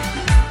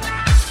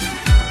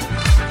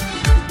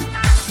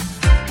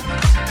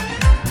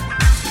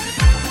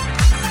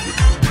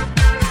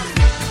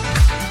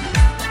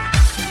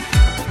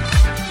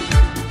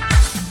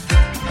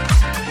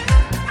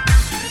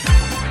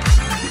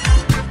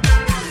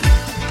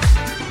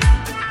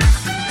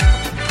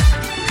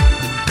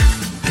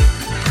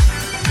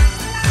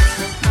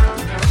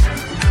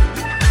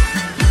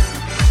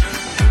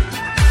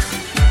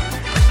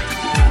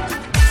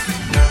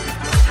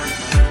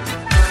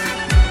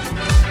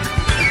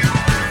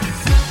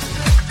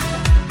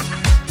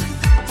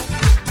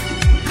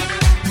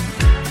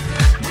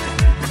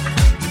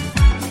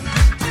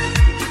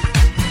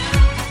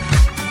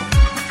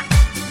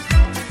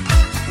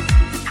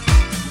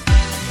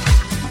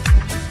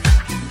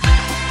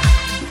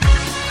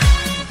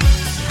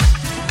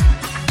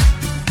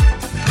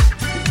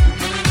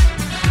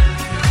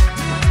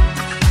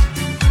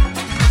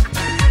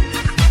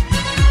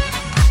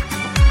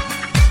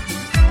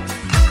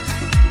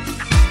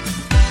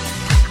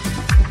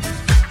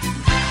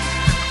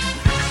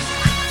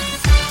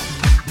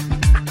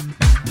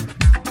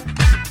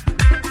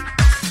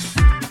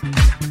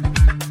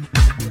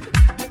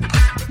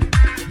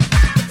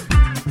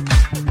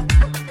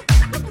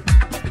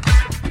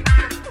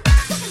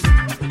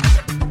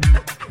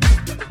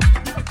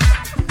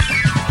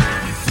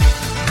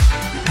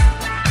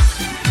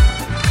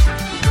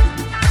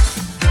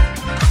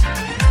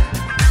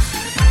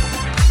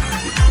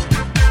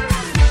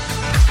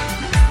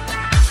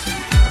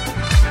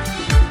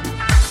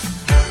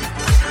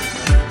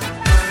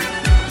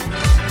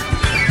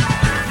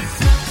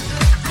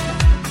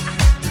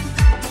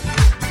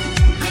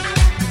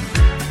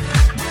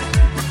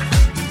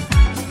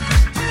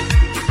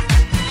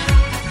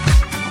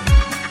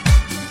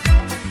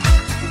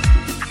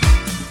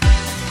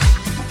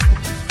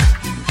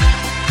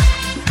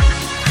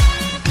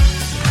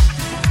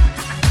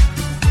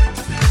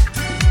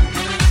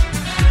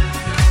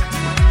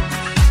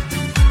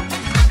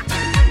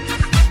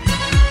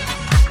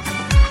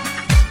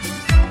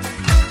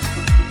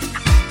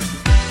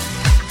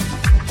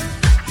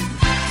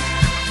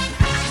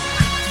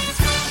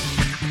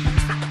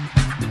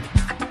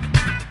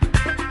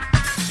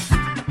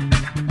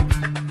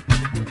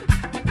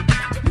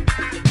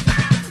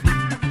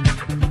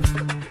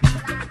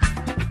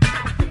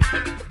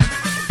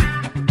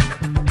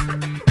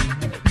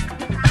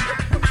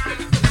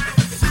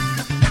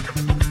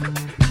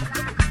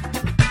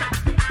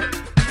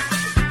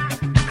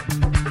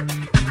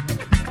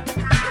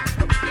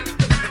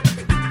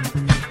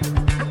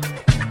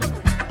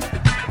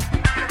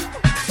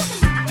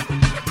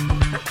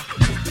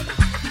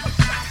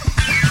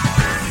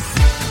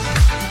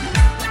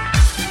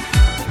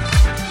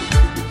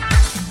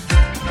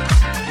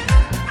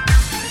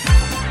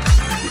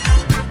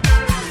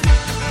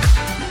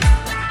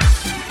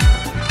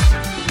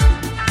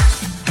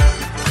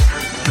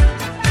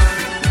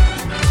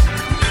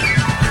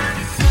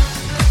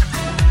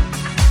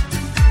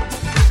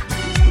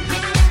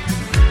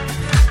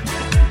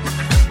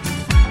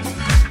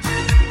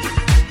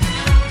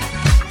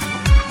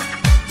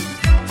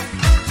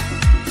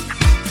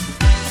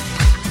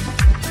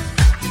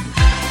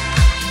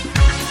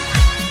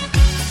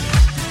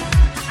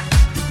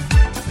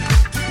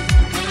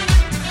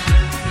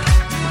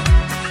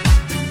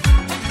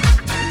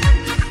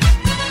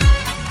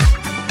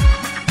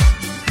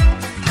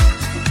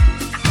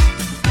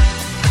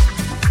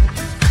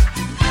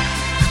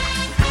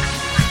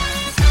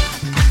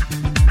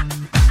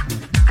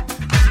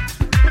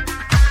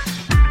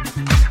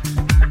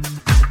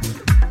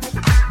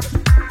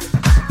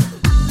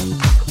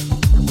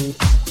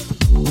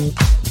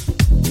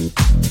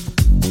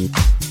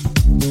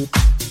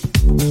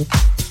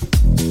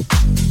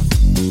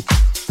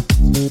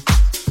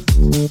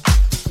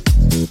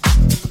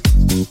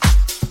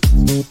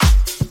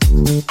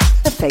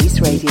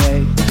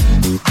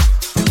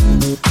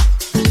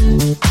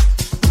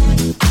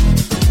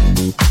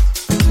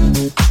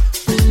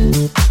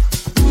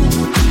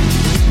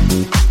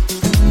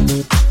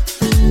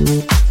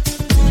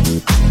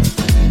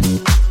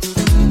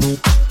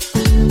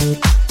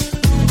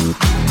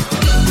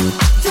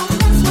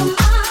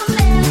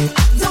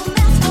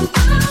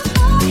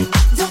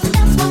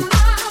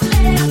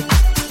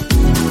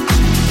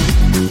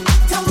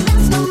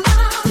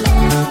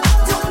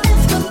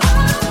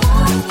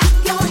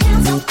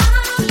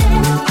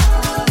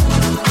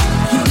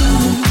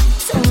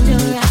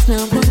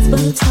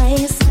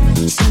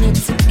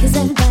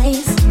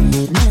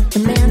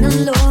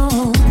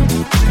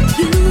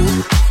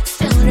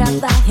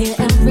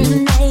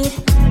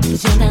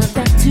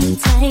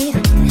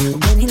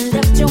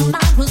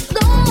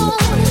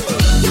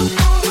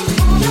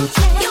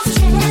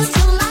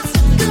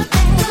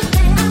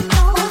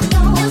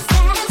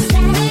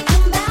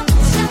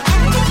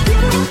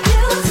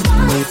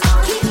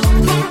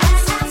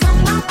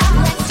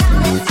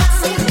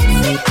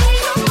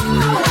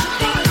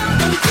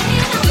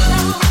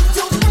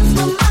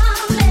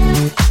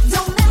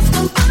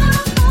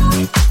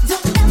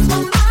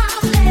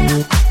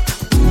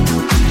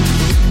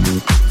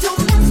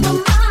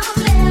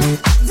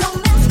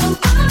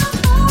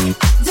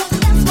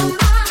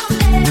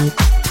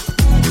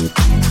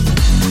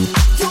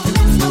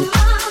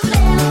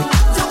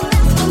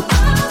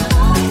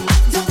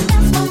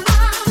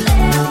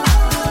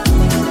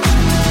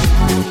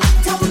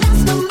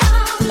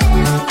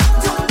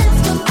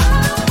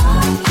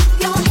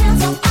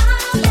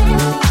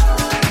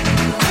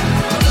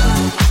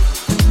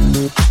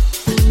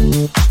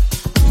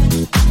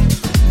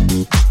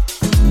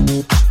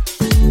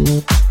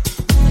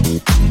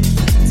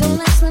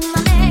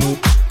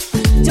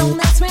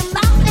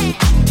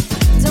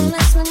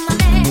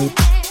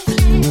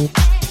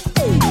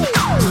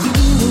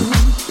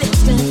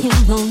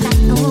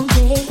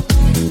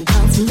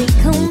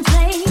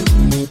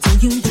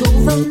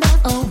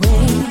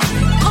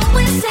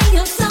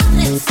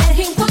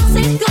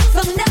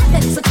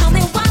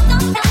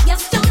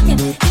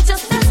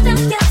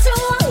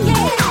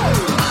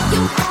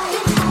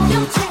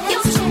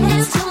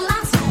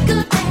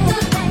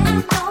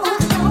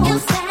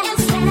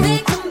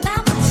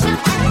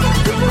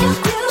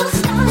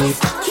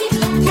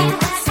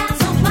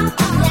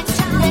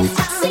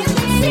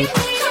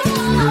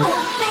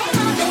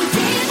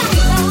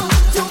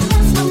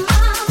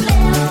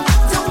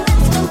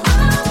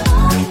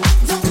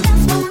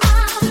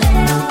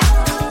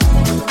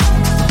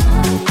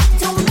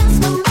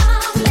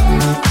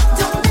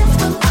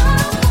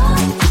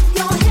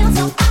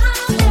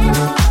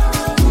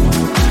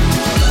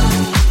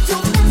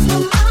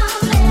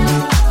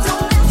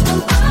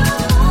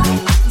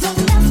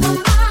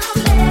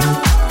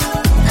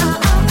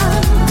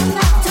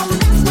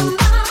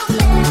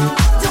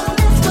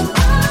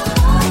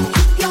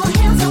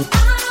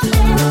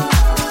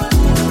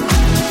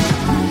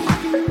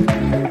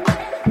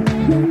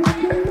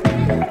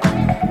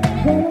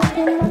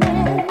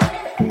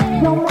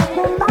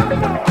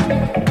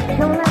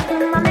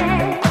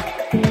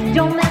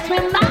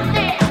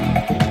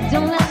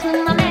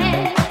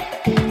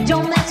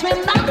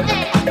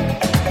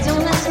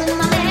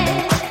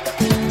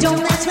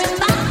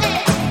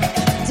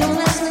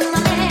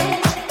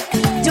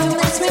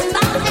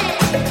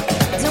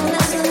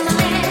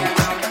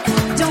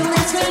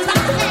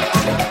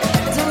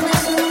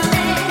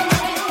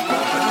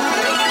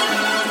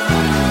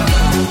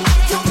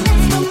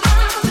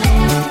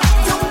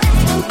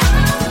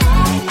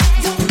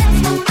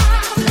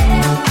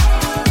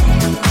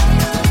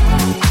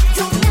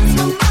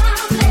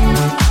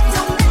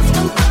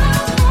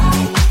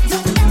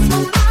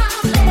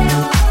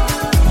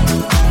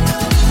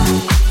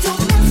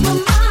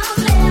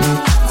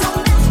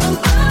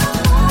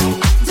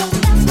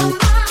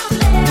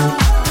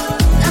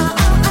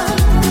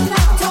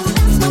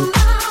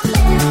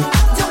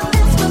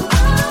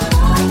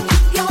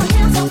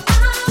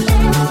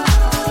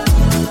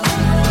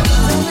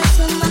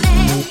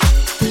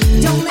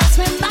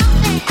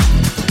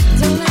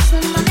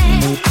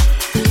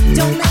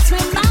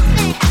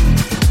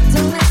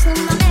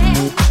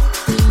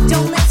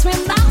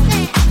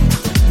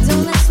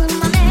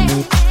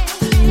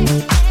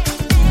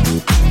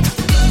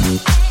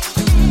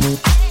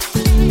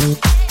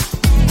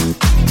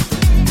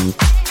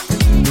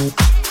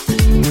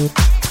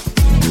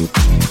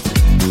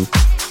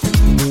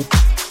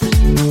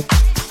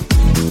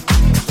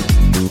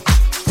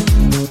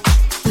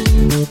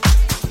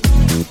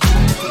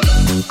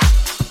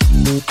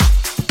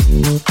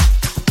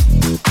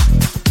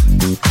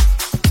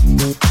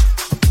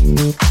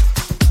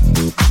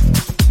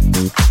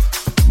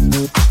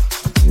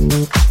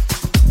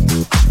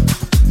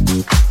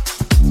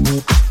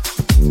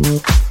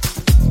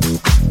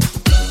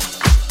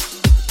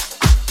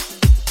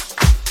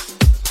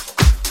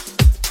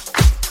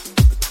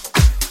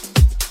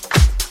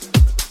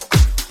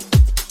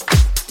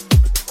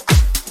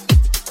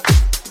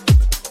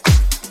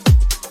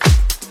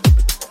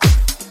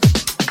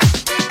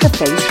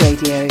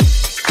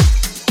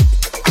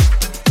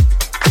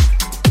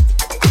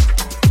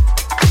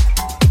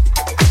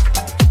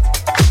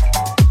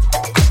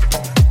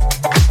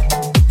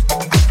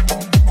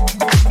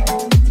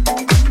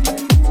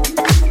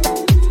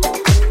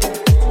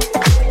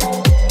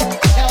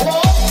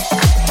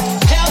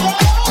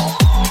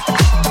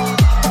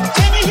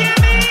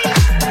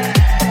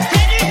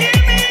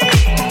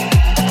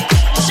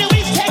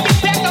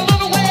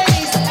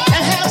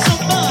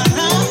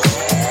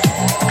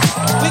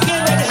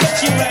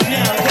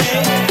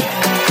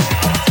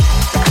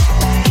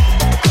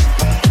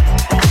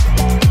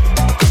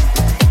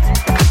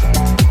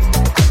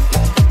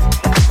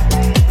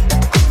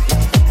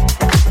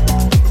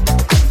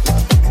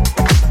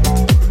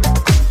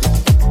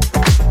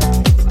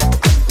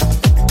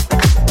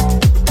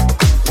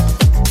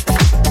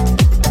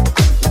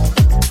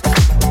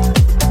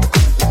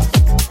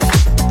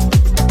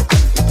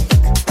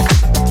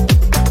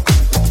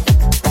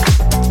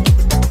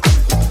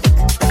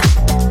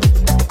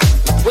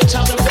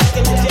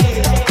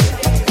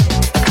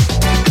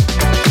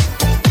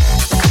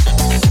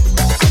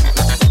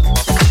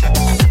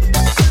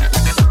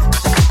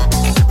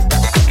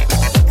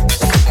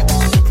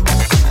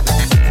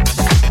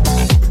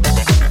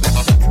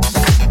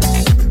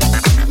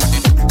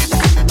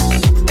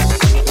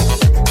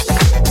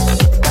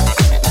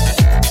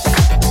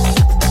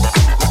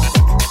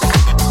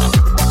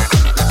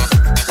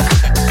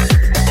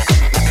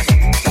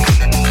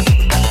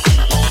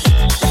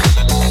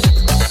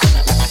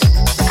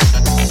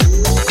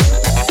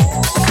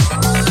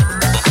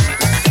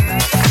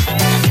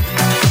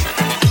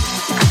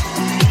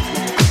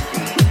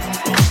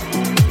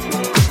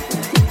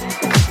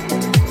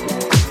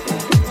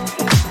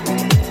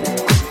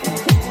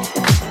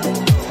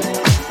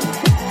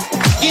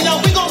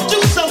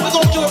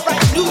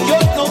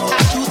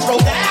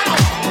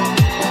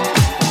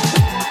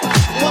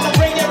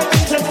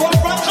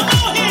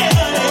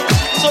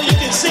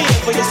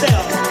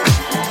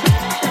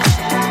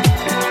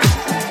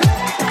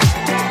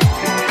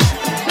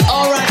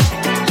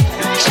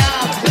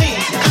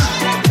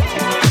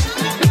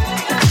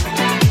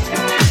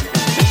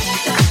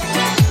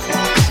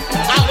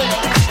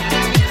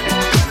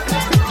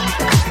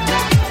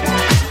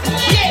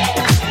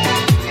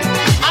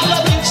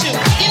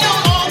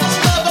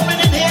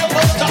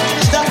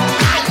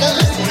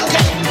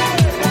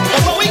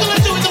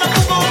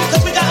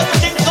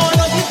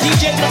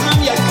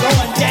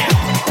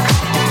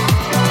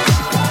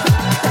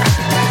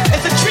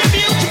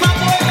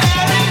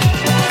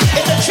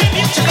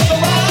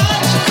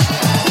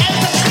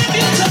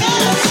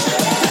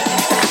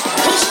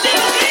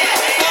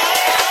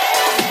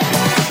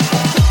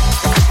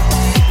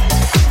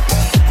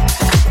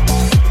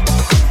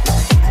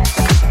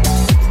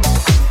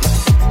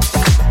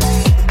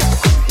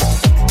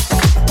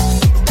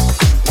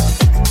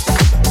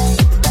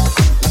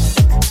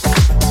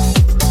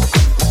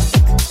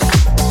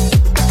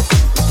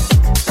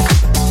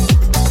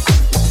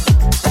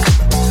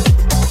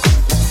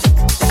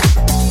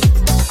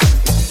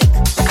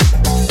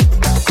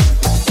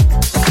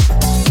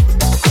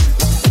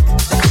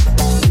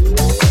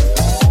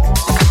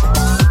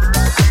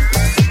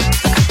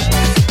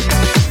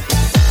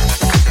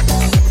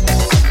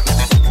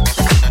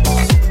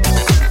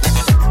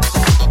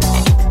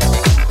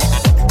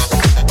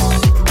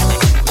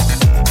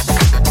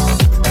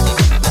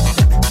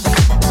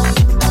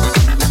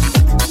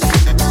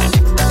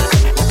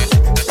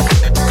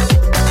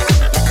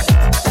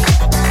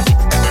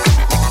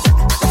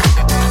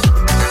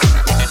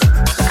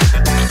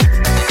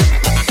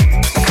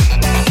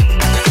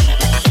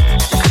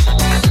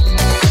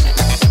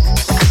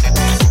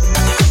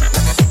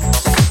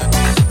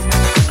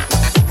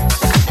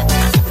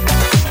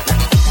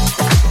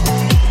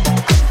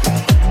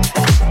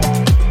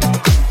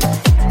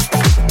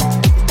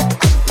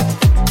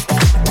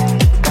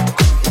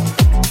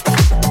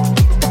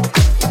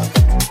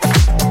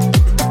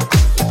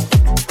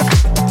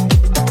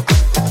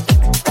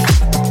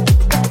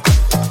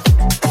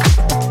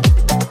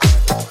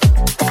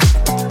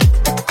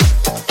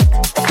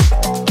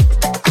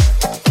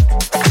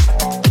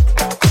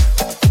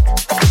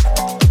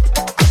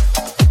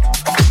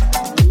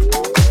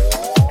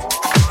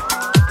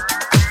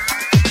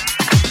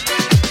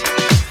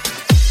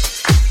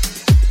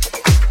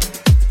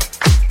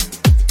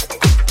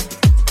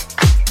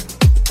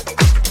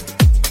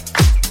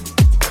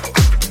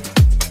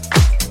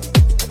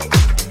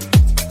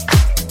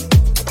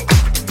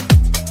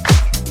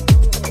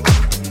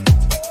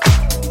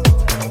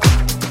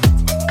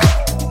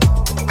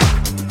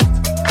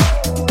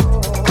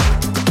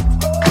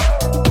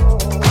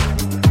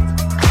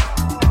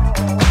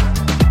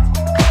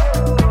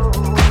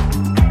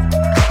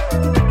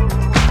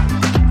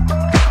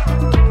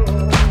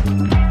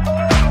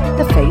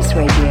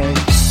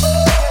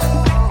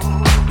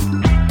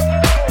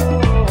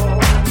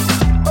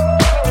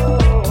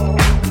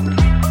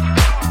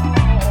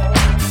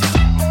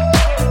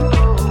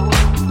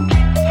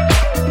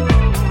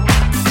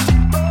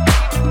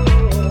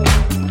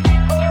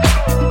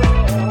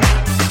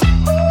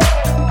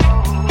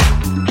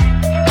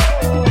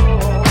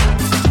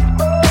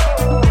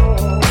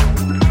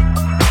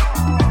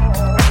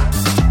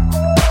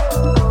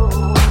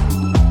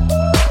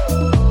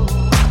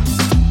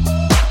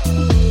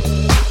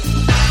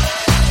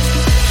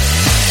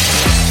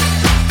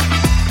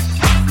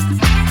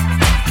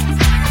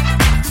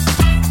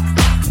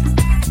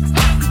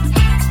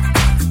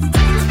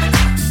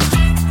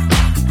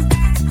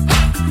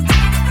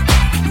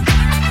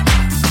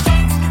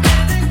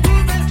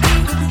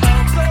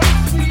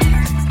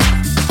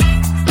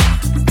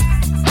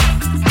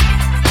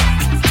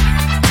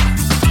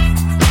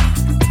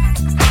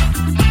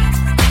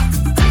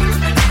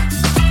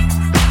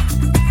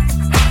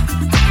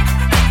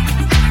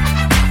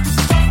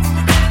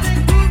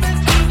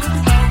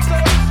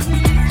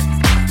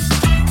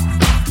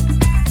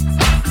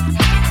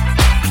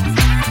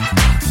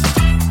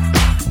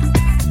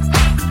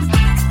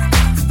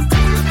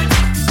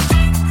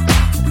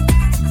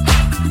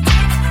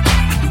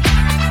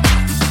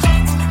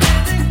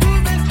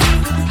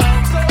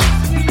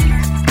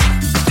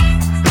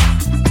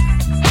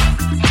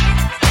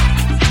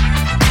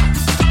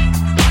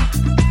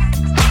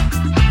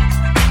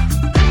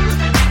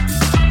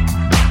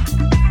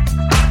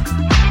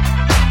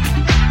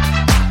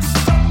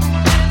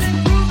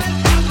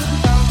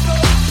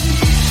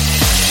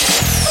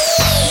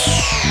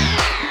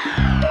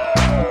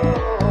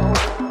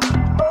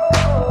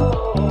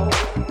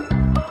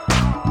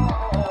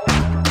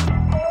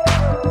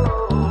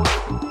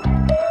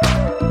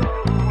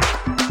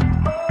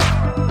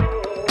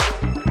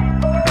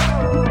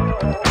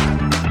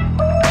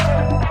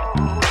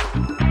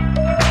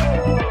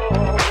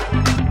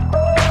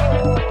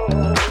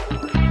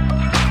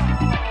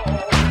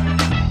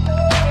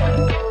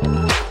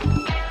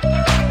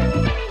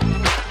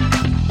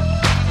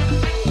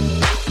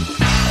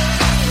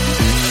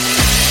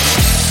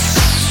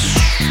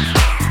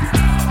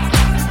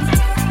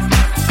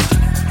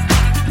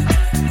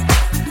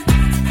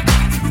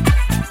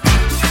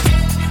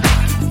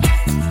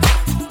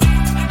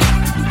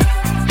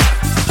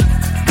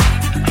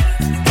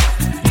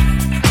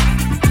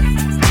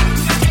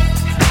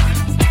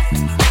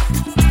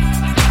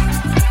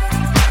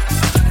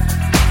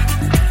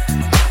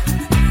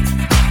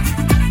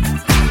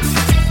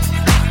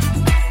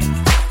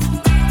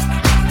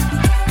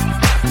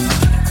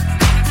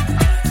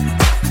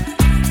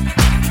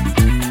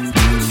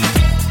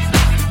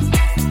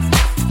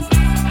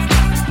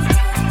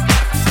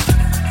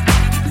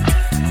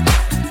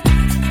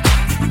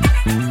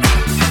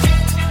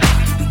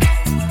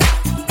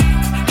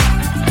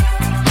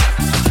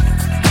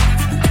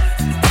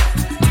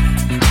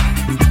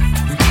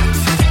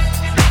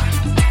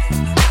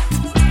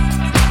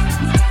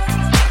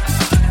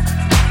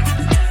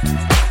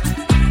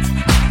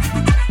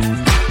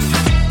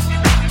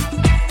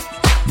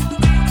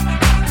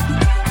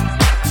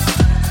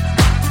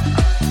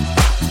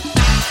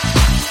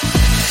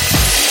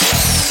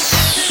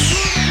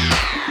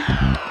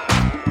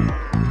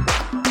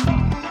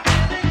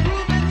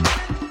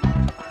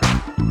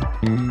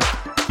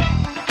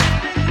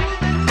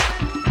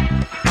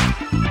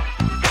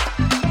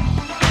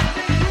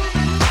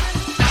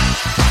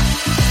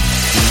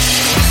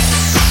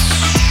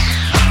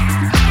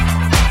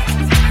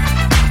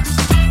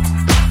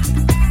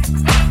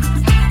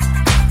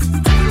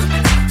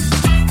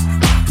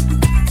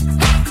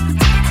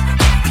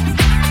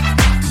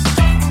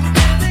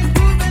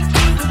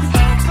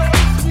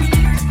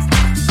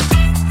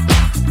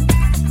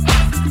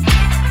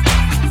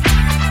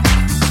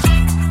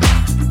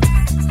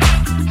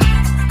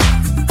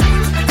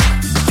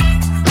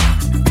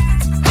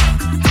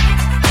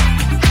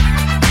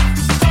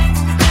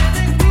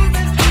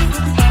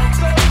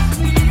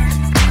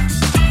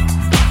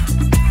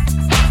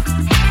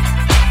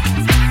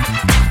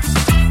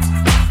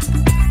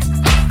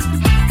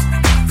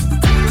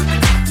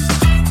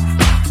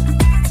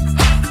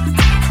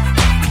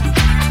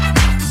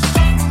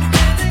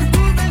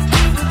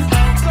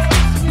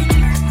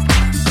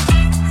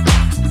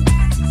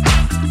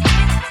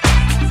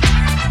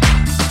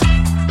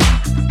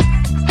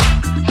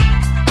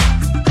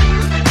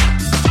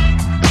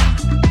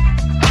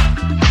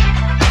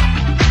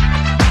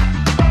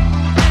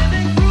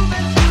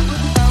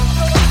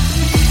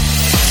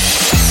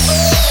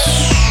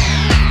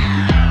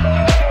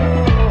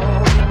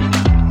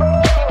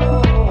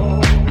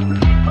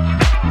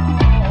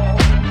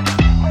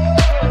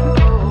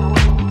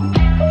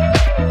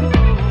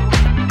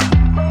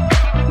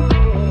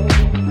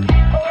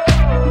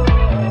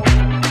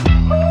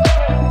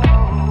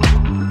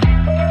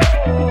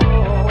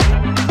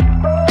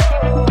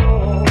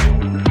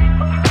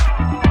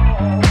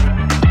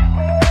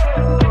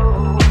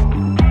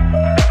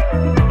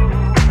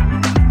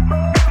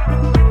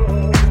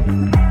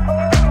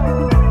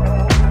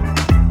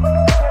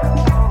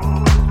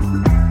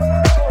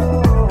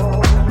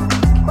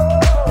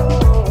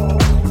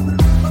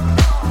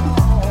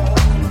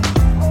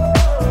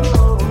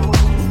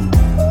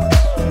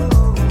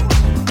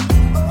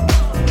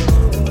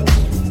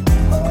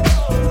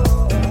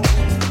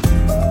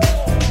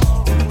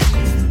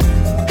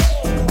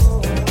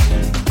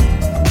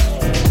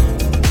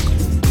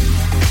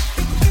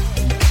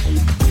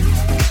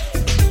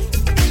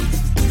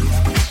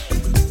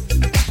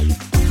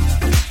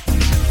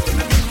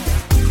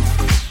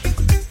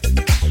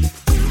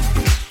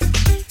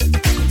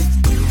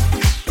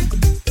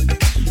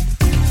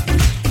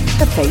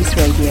 Face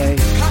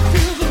Radio.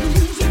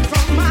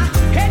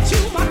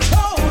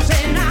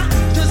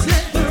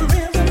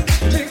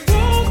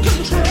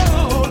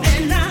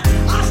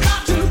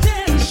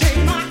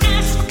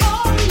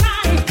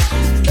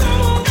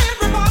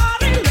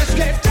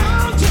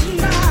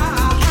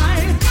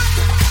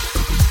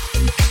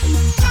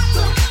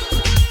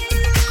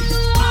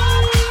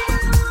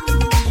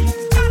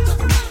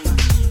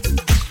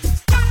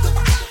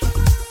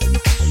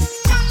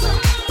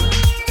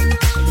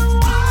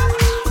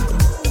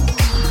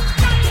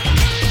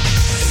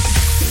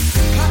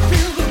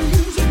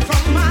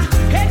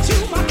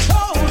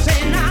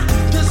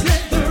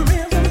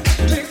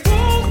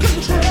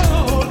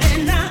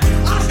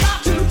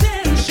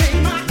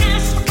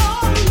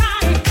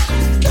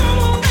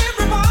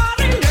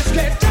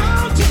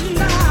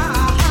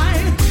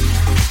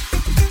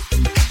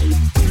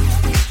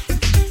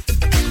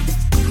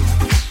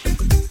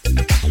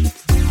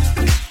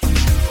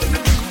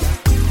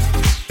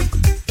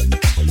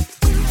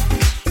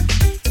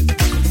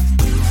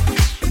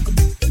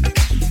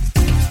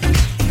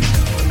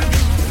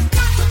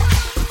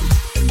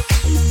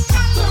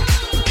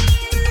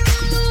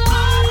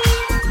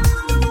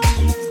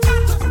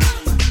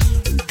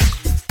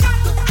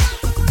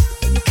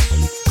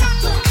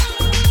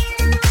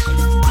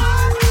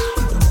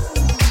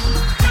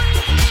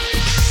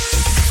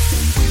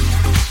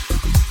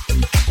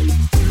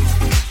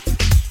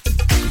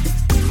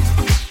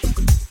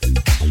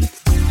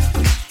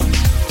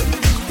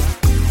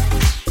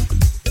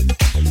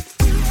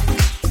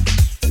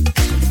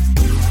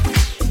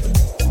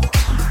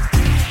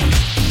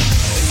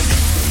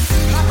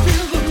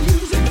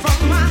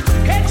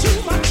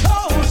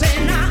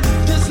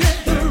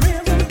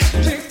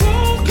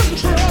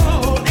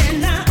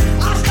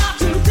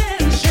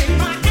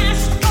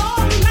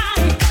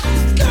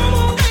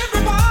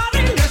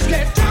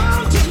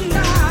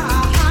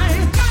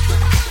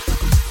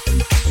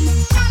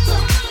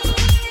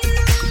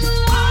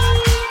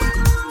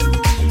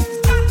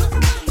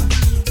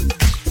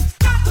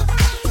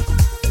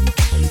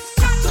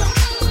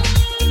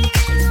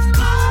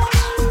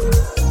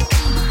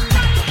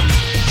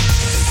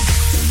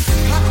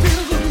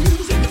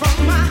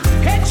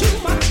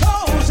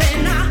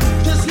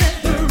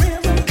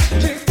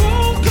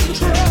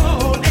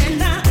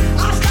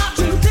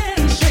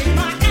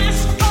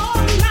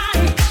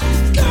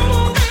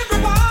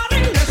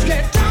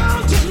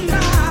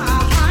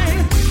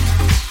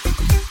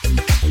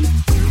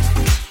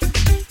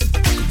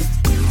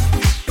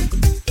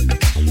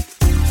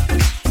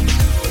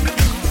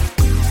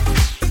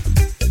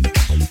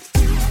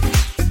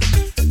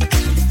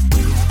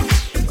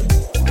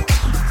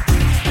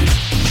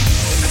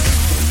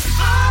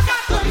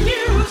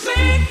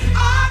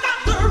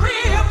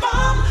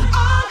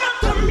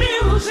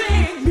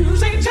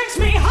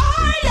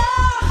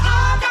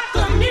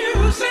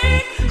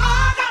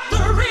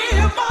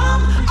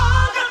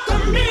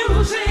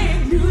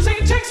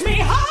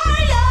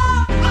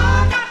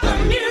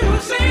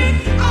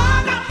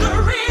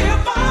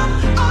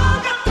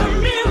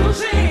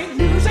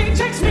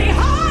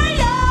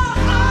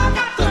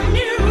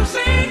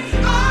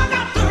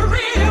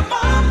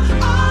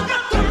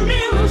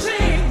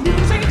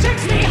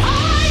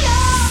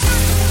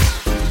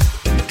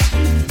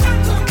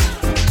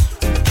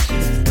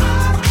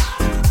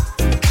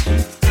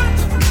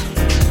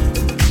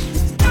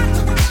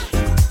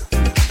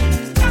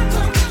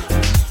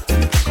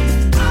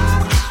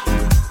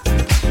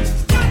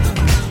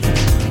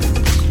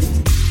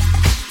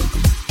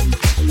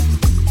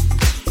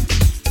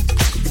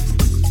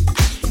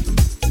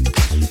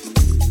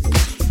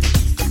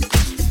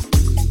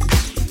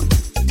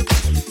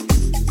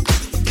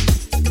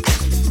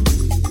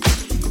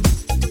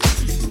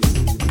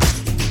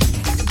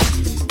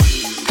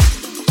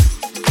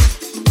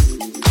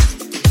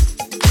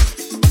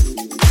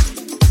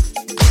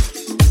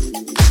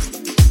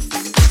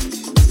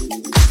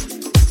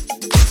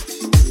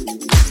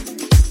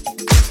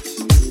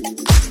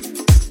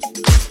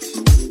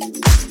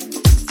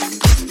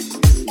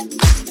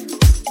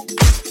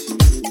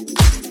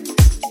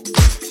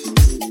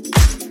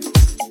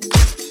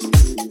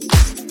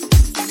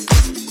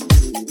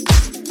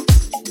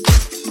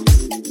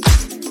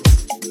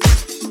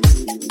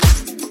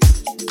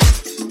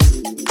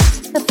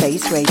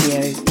 Face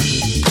Radio.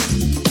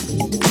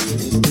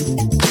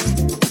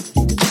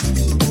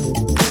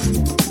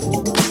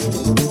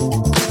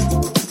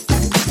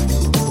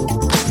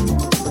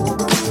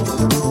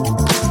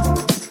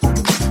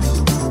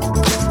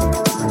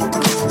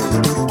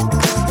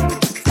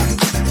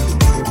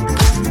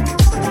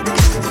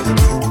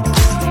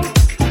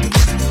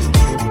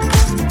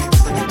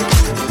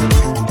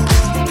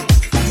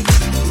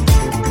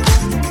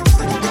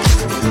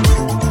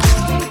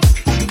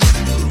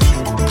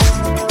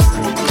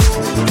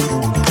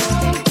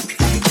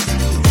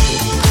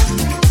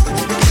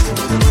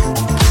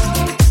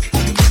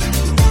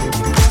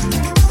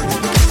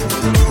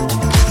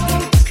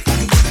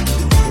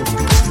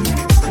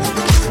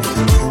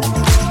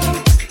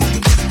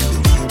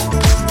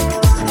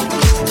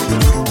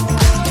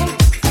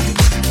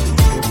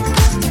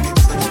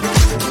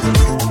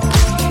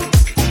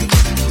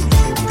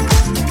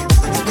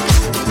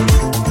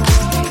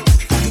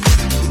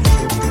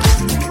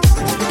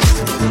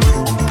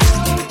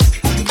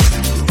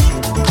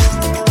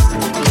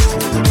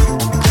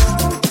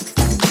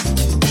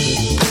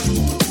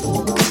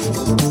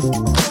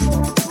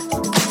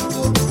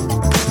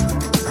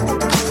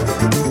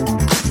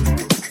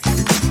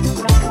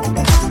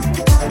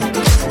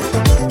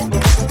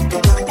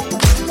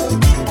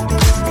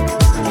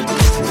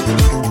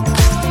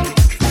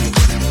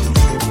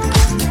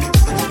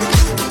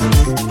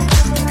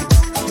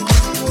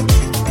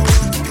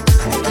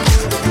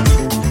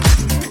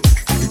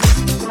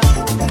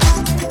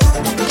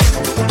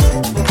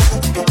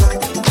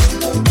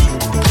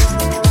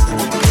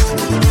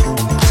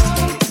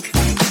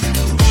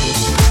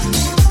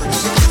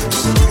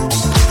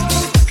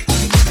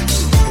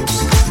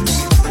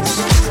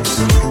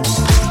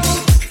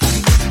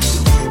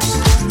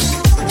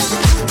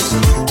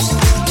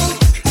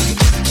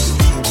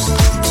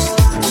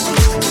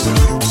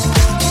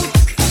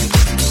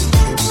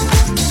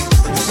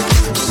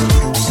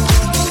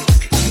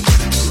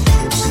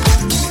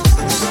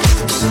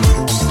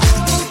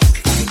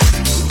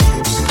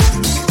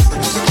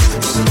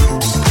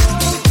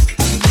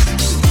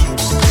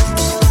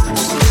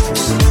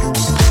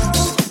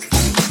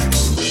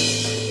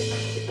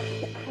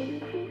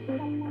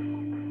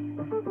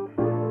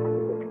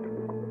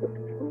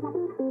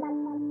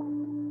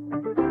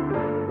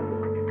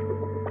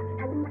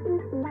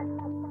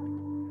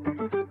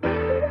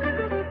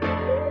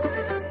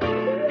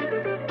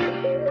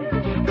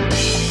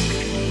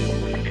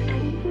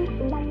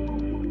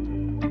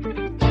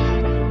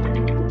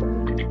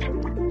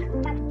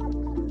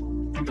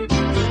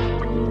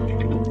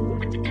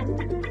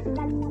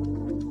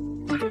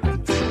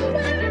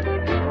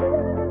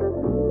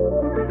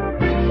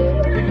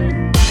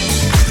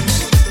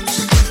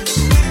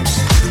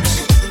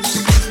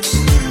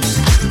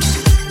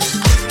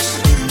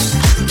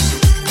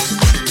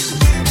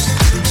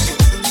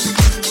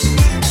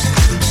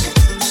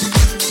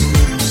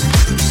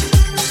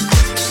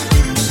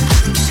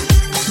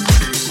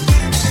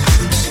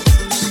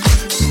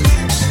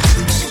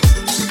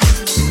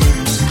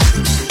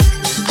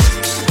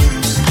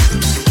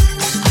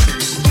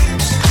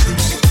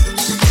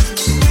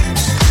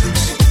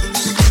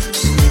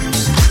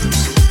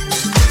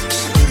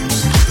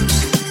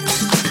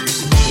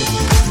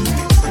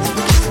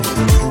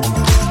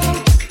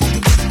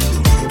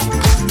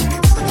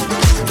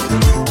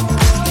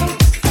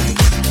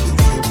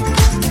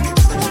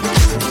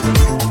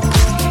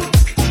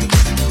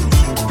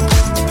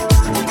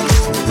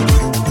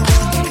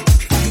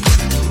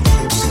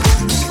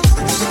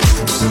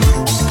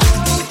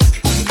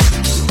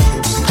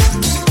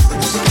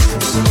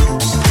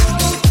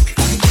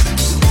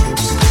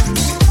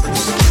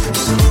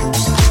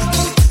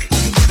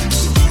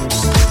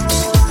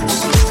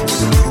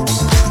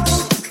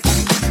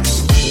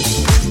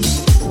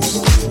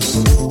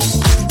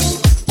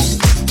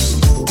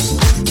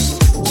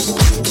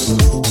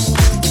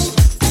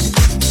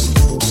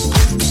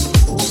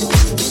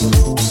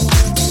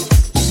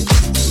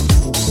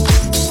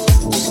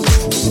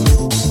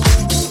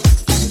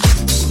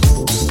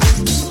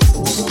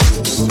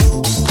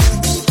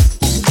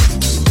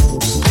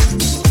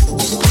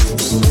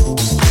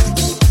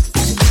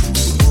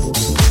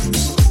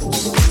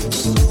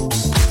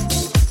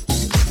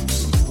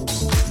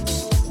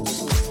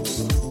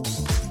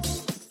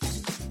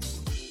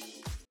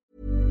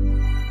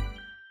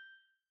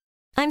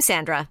 I'm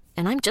Sandra,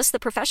 and I'm just the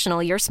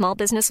professional your small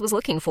business was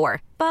looking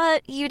for.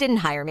 But you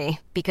didn't hire me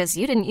because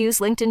you didn't use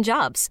LinkedIn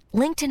Jobs.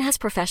 LinkedIn has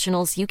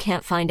professionals you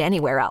can't find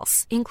anywhere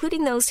else,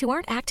 including those who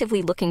aren't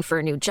actively looking for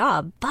a new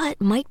job,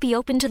 but might be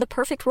open to the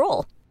perfect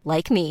role,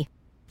 like me.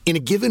 In a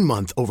given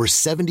month, over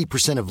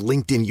 70% of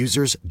LinkedIn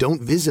users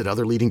don't visit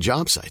other leading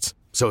job sites.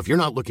 So if you're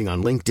not looking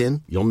on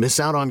LinkedIn, you'll miss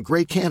out on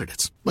great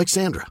candidates like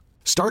Sandra.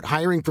 Start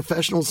hiring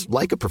professionals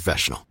like a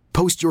professional.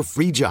 Post your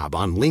free job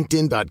on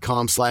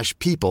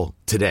linkedin.com/people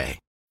today.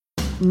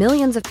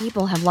 Millions of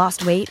people have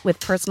lost weight with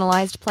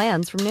personalized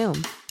plans from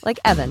Noom. Like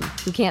Evan,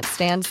 who can't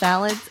stand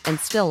salads and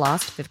still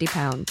lost 50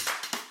 pounds.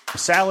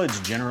 Salads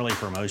generally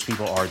for most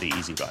people are the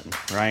easy button,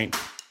 right?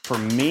 For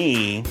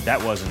me,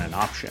 that wasn't an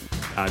option.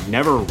 I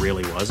never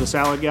really was a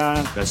salad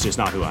guy. That's just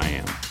not who I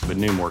am. But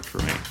Noom worked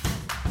for me.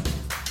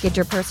 Get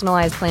your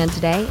personalized plan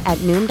today at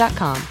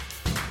Noom.com.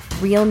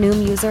 Real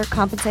Noom user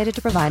compensated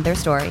to provide their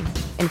story.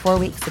 In 4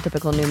 weeks, the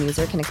typical Noom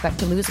user can expect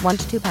to lose 1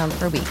 to 2 pounds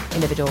per week.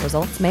 Individual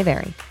results may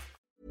vary.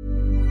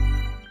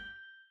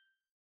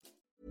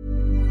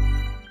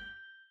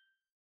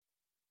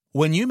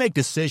 When you make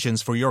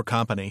decisions for your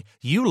company,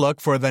 you look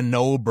for the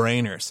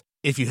no-brainers.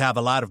 If you have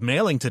a lot of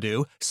mailing to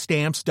do,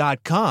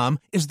 Stamps.com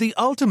is the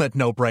ultimate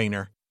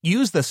no-brainer.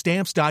 Use the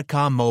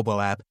Stamps.com mobile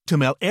app to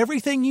mail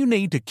everything you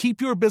need to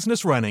keep your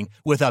business running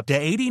with up to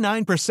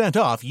 89%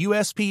 off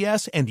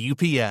USPS and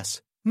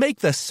UPS. Make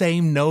the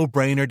same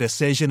no-brainer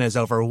decision as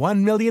over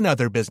 1 million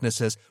other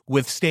businesses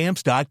with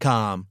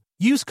Stamps.com.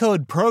 Use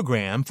code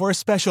PROGRAM for a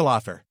special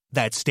offer.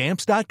 That's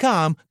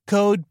Stamps.com,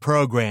 code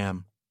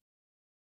PROGRAM.